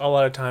 because a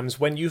lot of times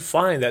when you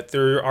find that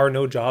there are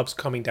no jobs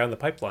coming down the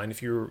pipeline,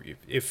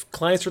 if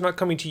clients are not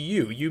coming to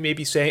you, you may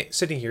be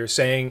sitting here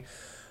saying,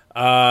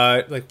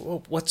 like,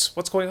 well, what's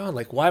going on?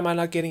 Like, why am I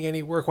not getting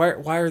any work?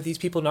 Why are these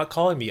people not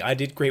calling me? I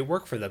did great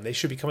work for them. They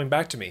should be coming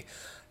back to me.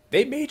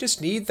 They may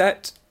just need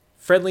that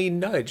friendly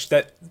nudge,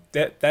 that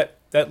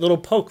little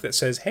poke that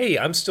says, hey,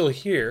 I'm still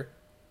here.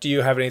 Do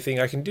you have anything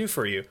I can do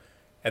for you?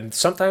 And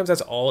sometimes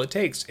that's all it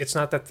takes. It's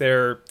not that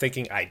they're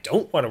thinking, I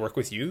don't want to work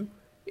with you.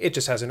 It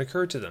just hasn't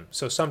occurred to them.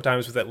 So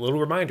sometimes with that little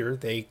reminder,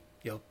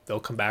 they'll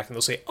come back and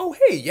they'll say, oh,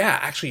 hey, yeah,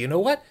 actually, you know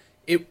what?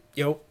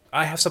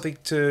 I have something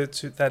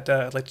that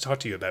I'd like to talk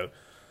to you about.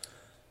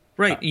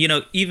 Right.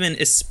 Even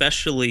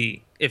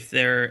especially if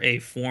they're a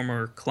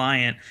former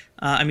client,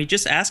 I mean,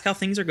 just ask how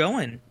things are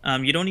going.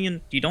 You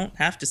don't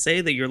have to say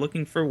that you're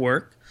looking for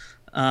work,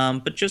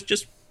 but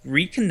just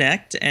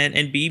reconnect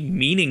and be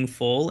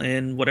meaningful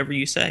in whatever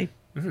you say.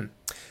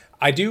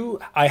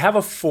 Mm-hmm. I have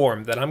a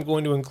form that I'm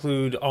going to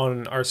include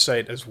on our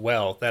site as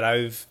well that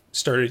I've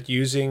started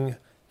using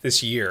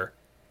this year,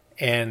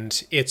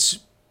 and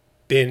it's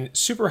been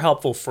super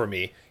helpful for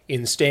me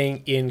in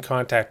staying in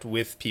contact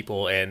with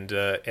people and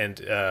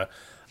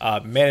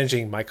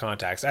managing my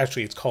contacts.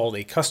 Actually, it's called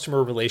a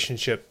customer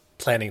relationship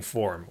planning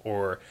form,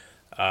 or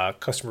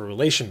customer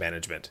relation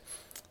management.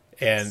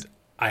 And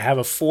I have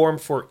a form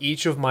for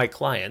each of my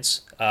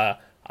clients,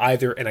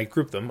 and I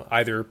group them,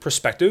 either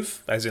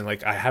prospective, as in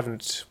like I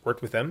haven't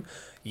worked with them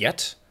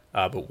yet,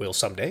 but will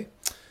someday.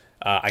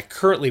 I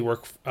currently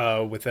work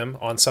with them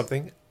on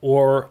something,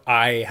 or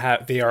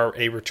they are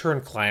a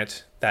return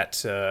client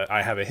that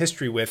I have a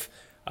history with,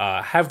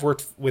 have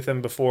worked with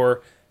them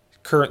before,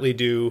 currently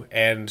do,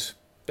 and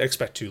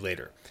expect to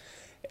later.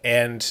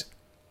 And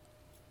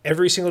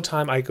every single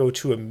time I go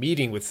to a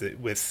meeting with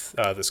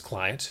this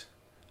client,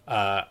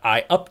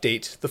 I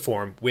update the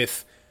form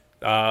with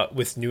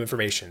new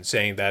information,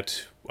 saying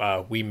that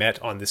we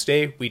met on this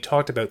day, we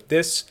talked about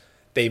this,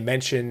 they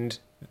mentioned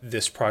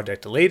this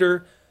project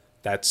later.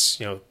 That's,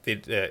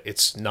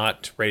 it's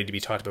not ready to be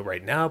talked about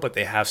right now, but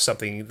they have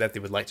something that they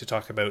would like to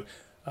talk about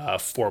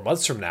 4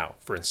 months from now,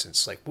 for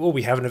instance. Like, well,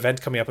 we have an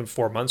event coming up in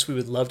 4 months. We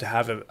would love to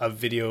have a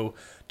video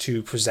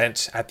to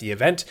present at the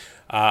event.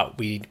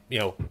 We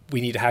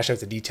need to hash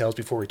out the details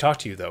before we talk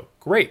to you, though.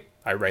 Great.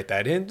 I write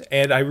that in,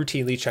 and I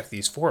routinely check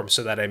these forms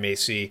so that I may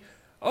see,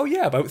 oh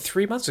yeah, about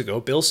 3 months ago,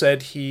 Bill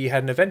said he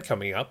had an event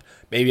coming up.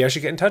 Maybe I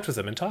should get in touch with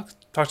him and talk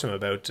to him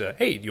about,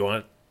 hey, do you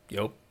want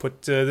to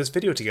put this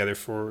video together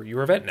for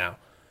your event now?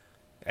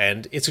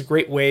 And it's a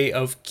great way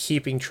of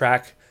keeping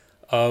track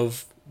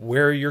of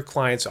where your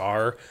clients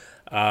are.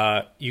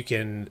 You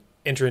can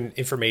enter in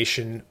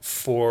information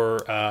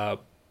for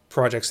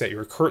projects that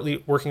you're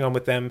currently working on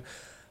with them,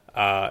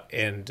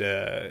 and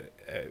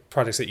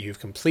projects that you've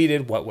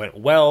completed, what went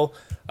well,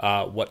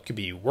 what could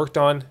be worked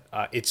on.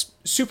 It's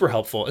super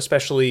helpful,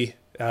 especially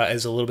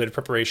as a little bit of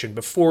preparation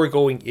before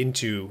going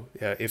into,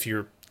 if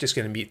you're just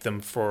going to meet them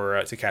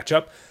to catch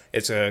up.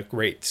 It's a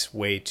great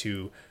way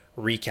to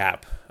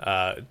recap,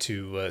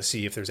 to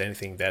see if there's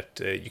anything that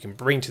you can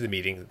bring to the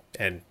meeting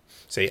and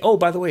say, oh,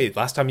 by the way,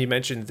 last time you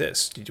mentioned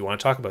this, did you want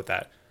to talk about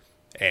that?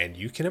 And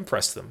you can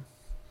impress them.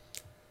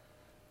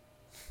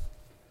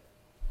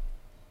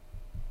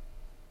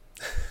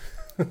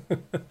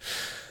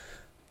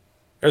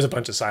 There's a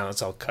bunch of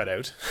silence I'll cut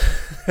out.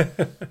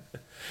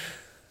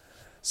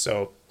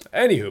 So,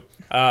 anywho,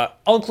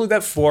 I'll include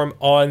that form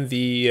on the...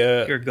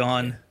 You're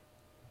gone.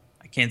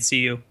 I can't see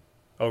you.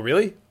 Oh,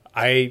 really?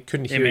 I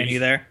couldn't hear you. You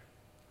there?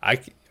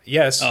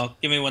 Yes. Oh,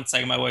 give me 1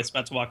 second. My wife's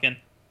about to walk in.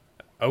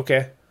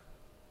 Okay.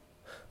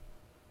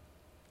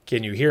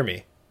 Can you hear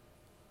me?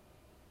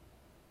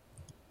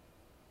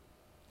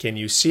 Can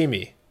you see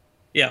me?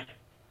 Yeah.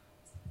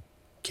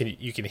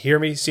 You can hear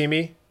me, see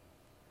me?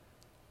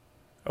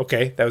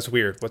 Okay, that was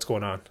weird. What's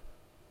going on?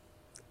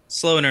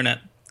 Slow internet.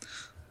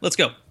 Let's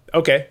go.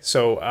 Okay,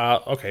 so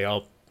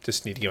I'll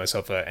just need to give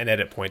myself an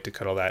edit point to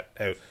cut all that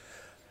out.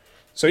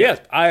 So yeah,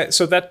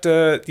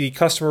 the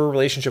customer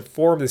relationship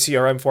form, the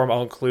CRM form,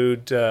 I'll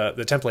include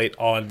the template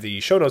on the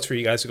show notes for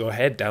you guys to go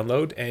ahead,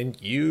 download, and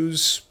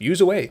use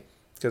away,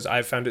 because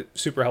I've found it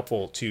super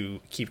helpful to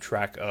keep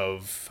track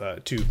of,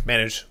 to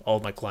manage all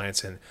of my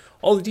clients and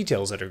all the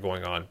details that are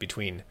going on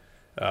between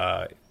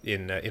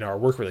in our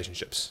work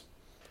relationships.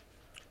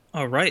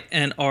 All right,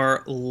 and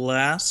our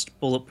last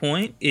bullet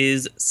point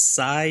is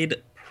side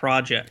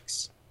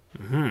projects.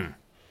 Mm-hmm.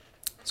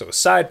 So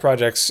side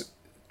projects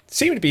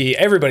seem to be,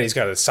 everybody's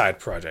got a side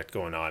project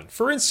going on.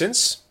 For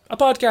instance, a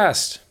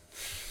podcast.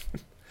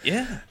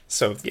 Yeah.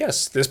 So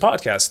yes, this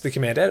podcast, the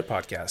Command Edit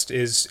podcast,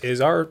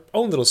 is our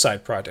own little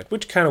side project,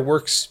 which kind of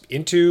works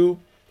into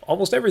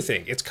almost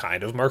everything. It's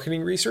kind of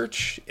marketing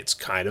research, it's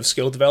kind of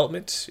skill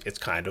development, it's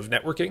kind of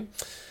networking.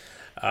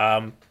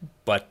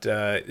 But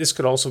this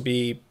could also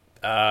be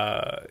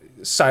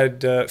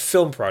side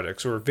film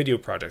projects or video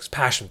projects,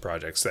 passion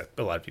projects that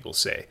a lot of people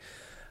say.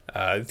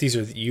 These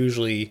are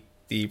usually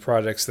the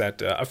projects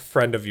that a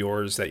friend of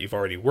yours that you've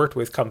already worked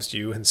with comes to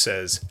you and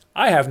says,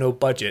 I have no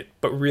budget,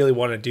 but really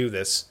want to do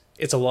this.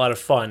 It's a lot of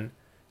fun,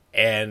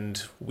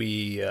 and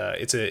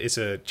it's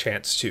a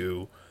chance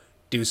to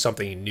do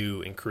something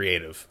new and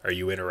creative. Are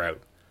you in or out?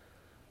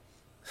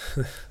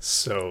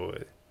 So,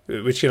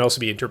 which can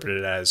also be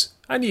interpreted as,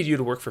 I need you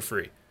to work for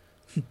free.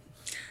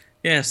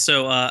 Yeah,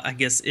 so I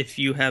guess if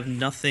you have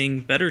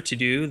nothing better to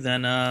do,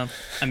 then,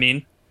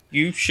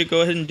 you should go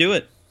ahead and do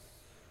it.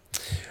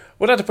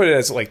 Well, not to put it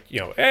as like,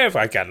 if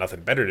I got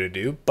nothing better to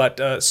do,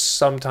 but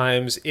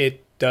sometimes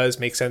it does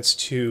make sense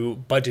to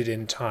budget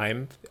in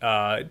time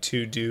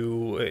to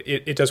do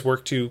it. It does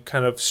work to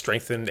kind of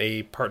strengthen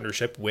a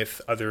partnership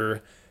with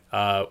other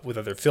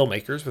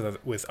filmmakers,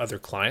 with other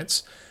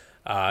clients,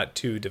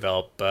 to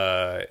develop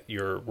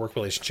your work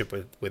relationship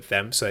with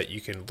them so that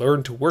you can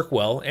learn to work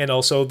well, and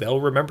also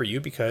they'll remember you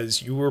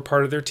because you were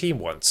part of their team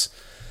once.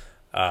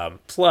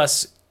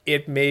 Plus,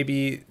 it may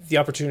be the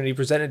opportunity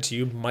presented to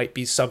you might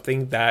be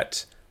something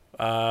that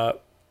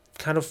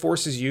kind of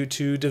forces you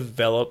to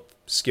develop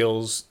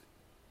skills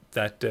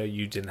that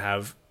you didn't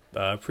have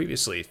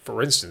previously.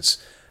 For instance,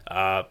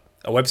 a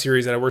web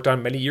series that I worked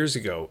on many years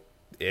ago,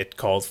 it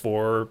called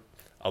for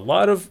a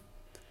lot of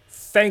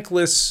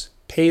thankless,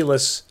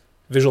 payless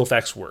visual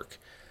effects work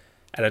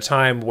at a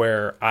time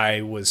where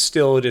I was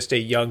still just a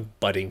young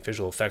budding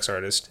visual effects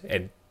artist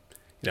and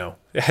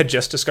had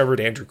just discovered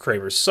Andrew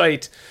Kramer's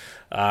site.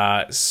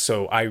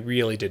 So I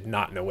really did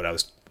not know what I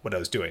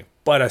was doing,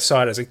 but I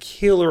saw it as a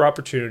killer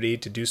opportunity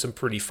to do some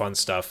pretty fun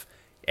stuff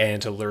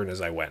and to learn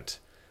as I went.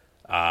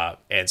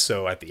 And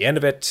so at the end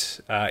of it,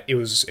 it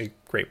was a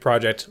great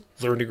project,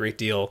 learned a great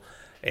deal.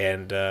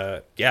 And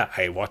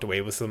I walked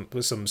away with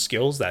some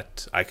skills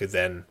that I could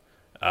then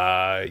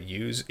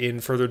use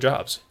in further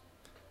jobs.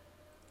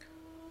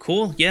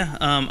 Cool. Yeah.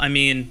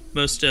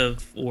 Most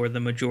of, or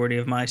the majority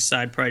of my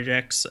side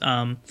projects,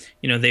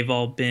 they've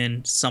all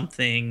been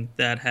something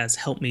that has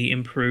helped me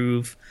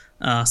improve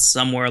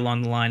somewhere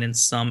along the line in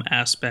some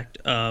aspect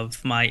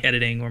of my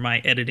editing or my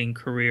editing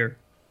career.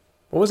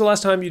 When was the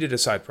last time you did a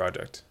side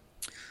project?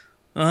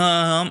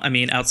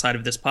 Outside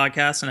of this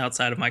podcast and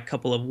outside of my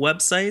couple of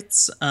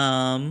websites.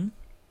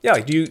 Yeah,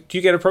 do you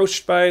get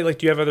approached by,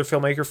 do you have other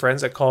filmmaker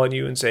friends that call on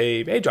you and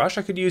say, hey, Josh,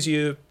 I could use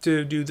you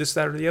to do this,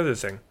 that, or the other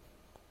thing?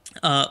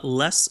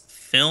 Less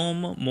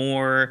film,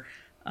 more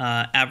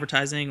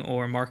advertising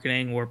or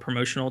marketing or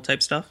promotional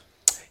type stuff.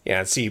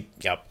 Yeah,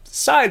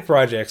 side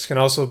projects can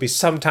also be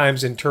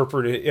sometimes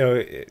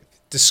interpreted,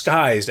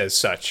 disguised as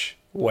such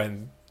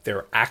when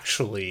they're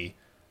actually,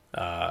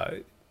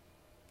 it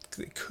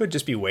could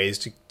just be ways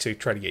to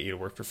try to get you to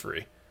work for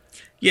free.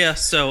 Yeah,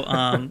 so,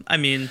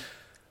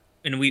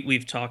 and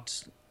we've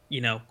talked,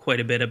 quite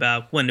a bit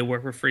about when to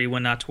work for free,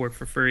 when not to work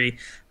for free.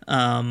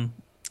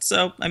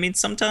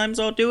 Sometimes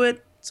I'll do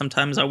it.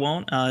 Sometimes I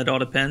won't. It all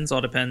depends.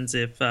 All depends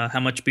if how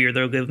much beer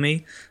they'll give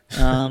me.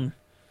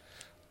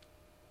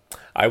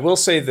 I will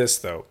say this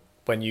though: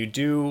 when you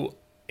do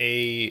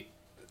this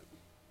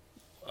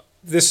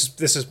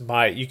is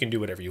my. You can do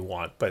whatever you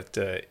want, but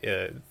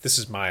this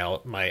is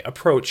my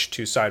approach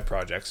to side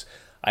projects.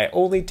 I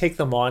only take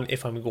them on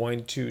if I'm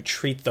going to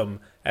treat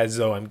them as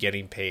though I'm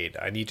getting paid.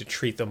 I need to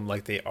treat them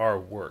like they are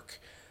work,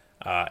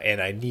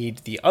 and I need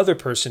the other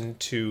person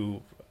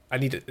to. I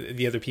need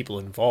the other people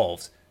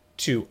involved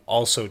to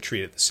also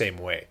treat it the same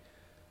way.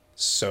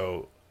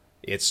 So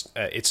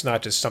it's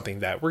not just something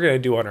that we're going to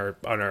do on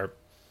our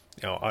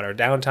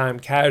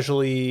downtime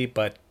casually,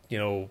 but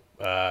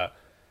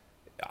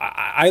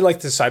I like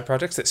the side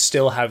projects that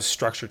still have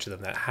structure to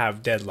them, that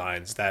have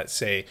deadlines, that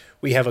say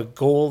we have a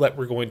goal that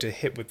we're going to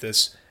hit with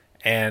this,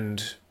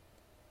 and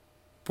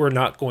we're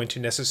not going to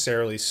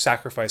necessarily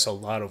sacrifice a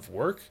lot of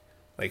work.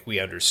 Like, we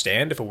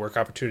understand if a work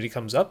opportunity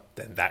comes up,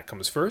 then that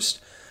comes first.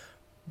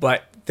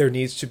 But there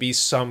needs to be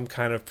some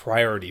kind of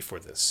priority for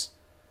this.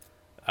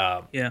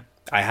 Yeah,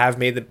 I have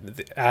made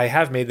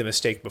the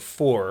mistake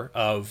before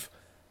of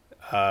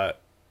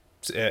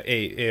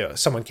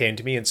someone came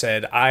to me and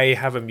said, I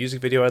have a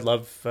music video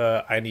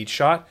I need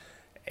shot,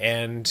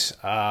 and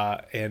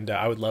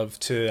I would love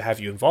to have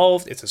you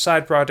involved. It's a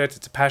side project,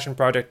 it's a passion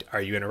project.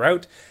 Are you in or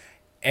out?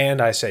 And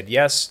I said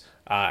yes,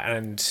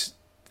 and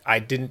I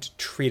didn't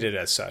treat it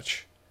as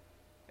such.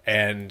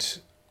 And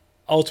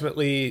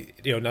ultimately,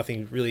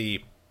 nothing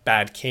really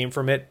bad came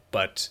from it,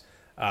 but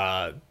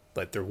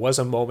there was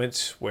a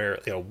moment where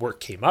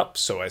work came up,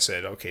 so I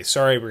said, okay,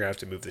 sorry, we're gonna have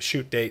to move the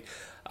shoot date,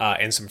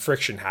 and some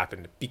friction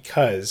happened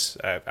because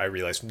I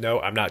realized, no,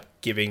 I'm not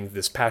giving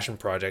this passion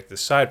project,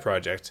 this side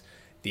project,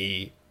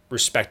 the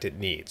respect it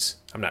needs.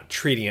 I'm not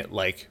treating it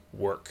like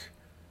work,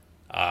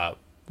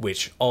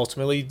 which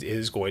ultimately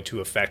is going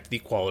to affect the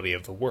quality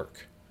of the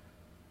work.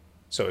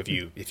 So if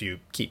you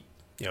keep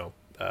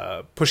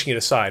pushing it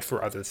aside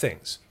for other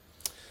things.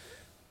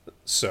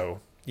 So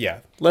yeah,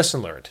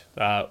 lesson learned.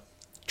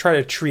 Try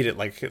to treat it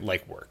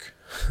like work.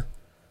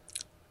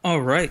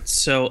 All right,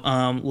 so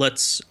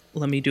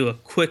let me do a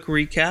quick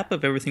recap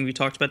of everything we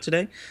talked about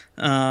today.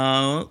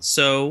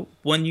 So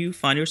when you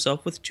find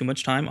yourself with too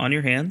much time on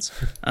your hands,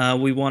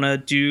 we want to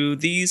do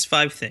these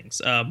 5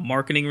 things: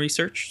 marketing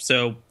research,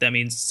 so that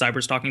means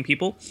cyber stalking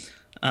people.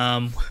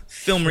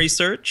 Film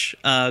research,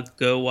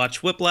 go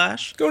watch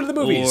Whiplash. Go to the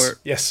movies.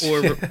 Yes.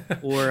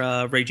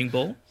 or Raging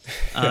Bull.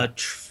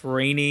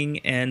 Training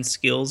and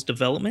skills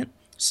development.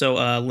 So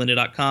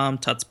lynda.com,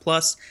 Tuts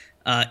Plus.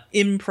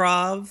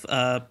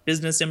 Improv,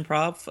 business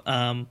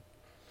improv.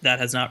 That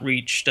has not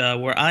reached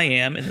where I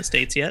am in the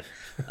States yet.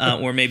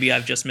 Or maybe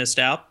I've just missed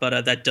out,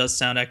 but that does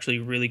sound actually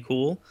really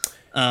cool.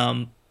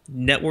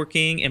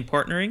 Networking and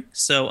partnering.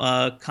 So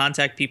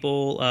contact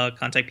people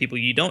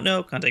you don't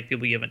know, contact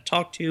people you haven't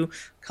talked to,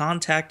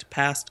 contact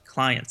past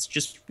clients.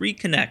 Just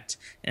reconnect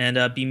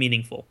and be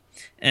meaningful.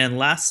 And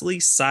lastly,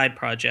 side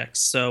projects.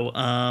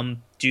 So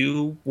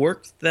do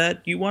work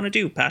that you want to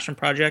do, passion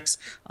projects.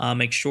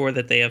 Make sure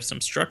that they have some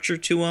structure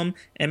to them,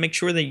 and make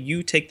sure that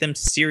you take them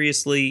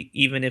seriously,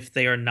 even if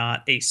they are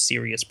not a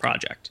serious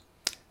project.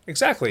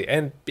 Exactly.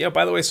 And yeah,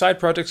 by the way, side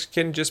projects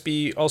can just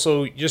be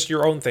also just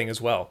your own thing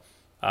as well.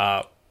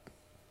 For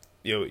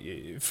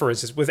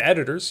instance, with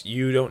editors,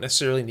 you don't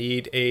necessarily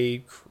need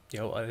an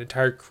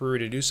entire crew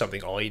to do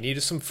something. All you need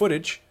is some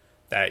footage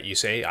that you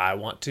say, I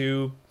want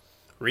to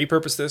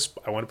repurpose this.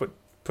 I want to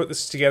put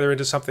this together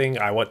into something.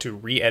 I want to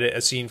re-edit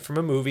a scene from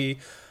a movie.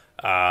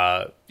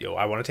 I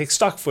want to take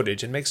stock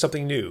footage and make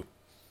something new.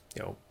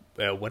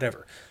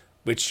 Whatever,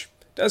 which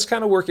does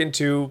kind of work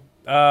into.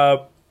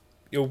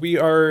 We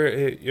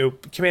are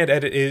Command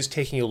Edit is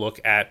taking a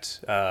look at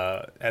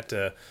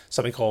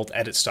something called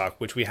Edit Stock,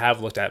 which we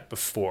have looked at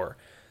before.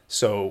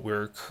 So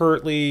we're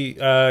currently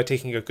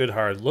taking a good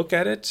hard look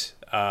at it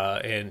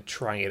and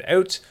trying it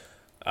out.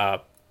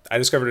 I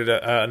discovered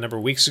it a number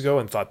of weeks ago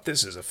and thought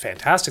this is a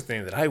fantastic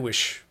thing that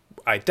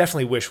I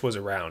definitely wish was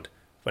around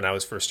when I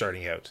was first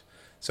starting out.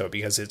 So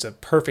because it's a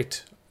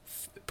perfect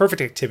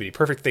activity,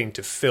 perfect thing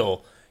to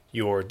fill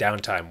your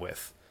downtime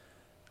with,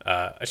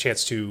 a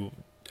chance to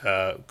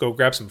go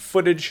grab some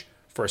footage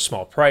for a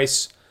small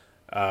price,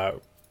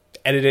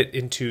 edit it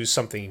into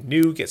something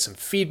new, get some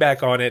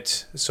feedback on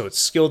it. So it's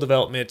skill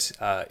development.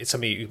 It's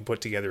something you can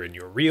put together in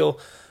your reel.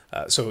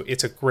 So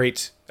it's a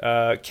great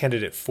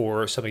candidate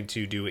for something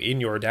to do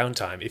in your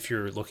downtime if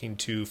you're looking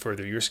to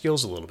further your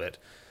skills a little bit.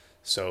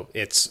 So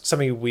it's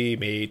something we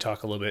may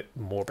talk a little bit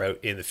more about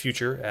in the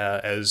future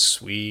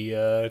as we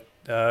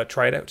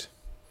try it out.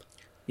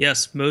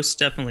 Yes, most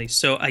definitely.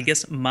 So I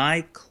guess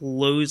my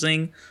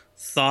closing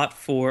thought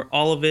for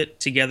all of it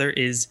together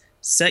is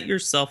set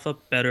yourself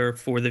up better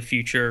for the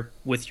future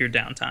with your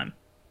downtime.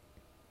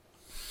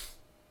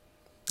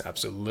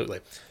 Absolutely.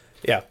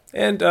 Yeah.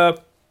 And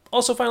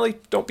also, finally,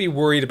 don't be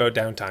worried about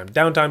downtime.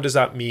 Downtime does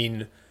not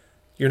mean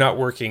you're not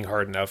working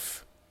hard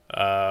enough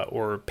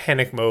or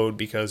panic mode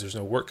because there's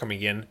no work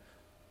coming in.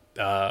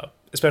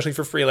 Especially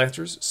for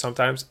freelancers,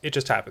 sometimes it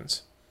just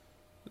happens.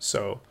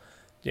 So,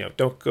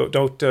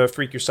 don't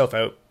freak yourself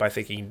out by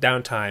thinking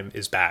downtime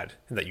is bad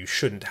and that you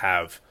shouldn't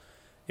have,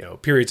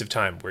 periods of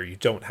time where you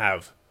don't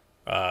have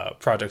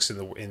projects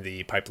in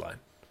the pipeline.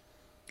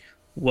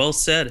 Well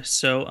said.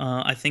 So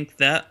I think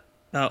that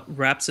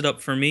wraps it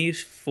up for me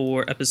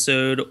for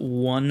episode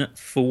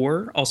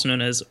 14, also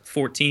known as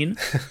 14.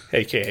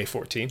 AKA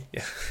 14.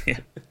 Yeah.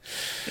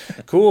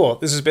 Cool.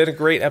 This has been a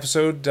great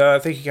episode.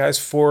 Thank you guys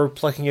for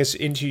plugging us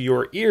into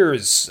your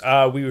ears.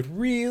 We would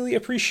really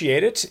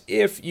appreciate it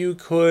if you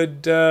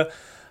could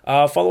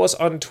follow us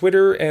on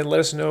Twitter and let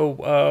us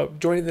know,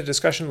 join in the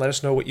discussion. Let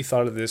us know what you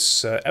thought of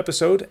this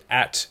episode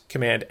at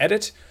Command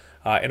Edit.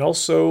 And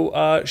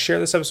also share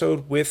this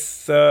episode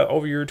with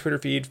over your Twitter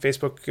feed,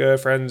 Facebook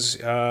friends,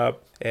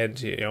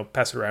 and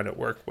pass it around at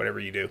work,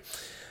 whatever you do,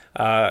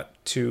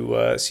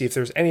 to see if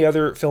there's any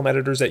other film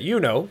editors that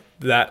you know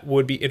that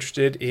would be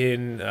interested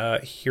in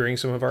hearing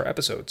some of our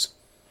episodes.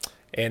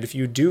 And if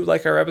you do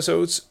like our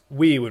episodes,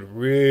 we would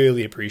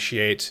really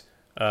appreciate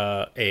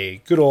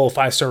a good old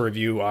 5-star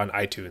review on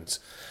iTunes.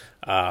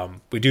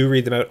 We do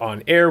read them out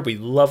on air. We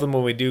love them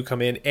when we do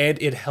come in,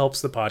 and it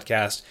helps the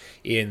podcast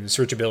in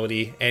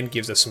searchability and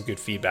gives us some good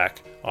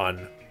feedback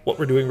on what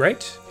we're doing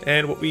right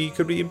and what we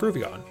could be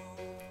improving on.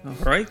 All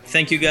right.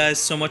 Thank you guys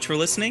so much for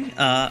listening.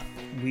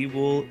 We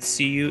will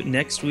see you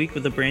next week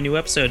with a brand new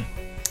episode.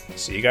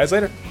 See you guys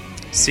later.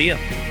 See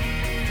ya.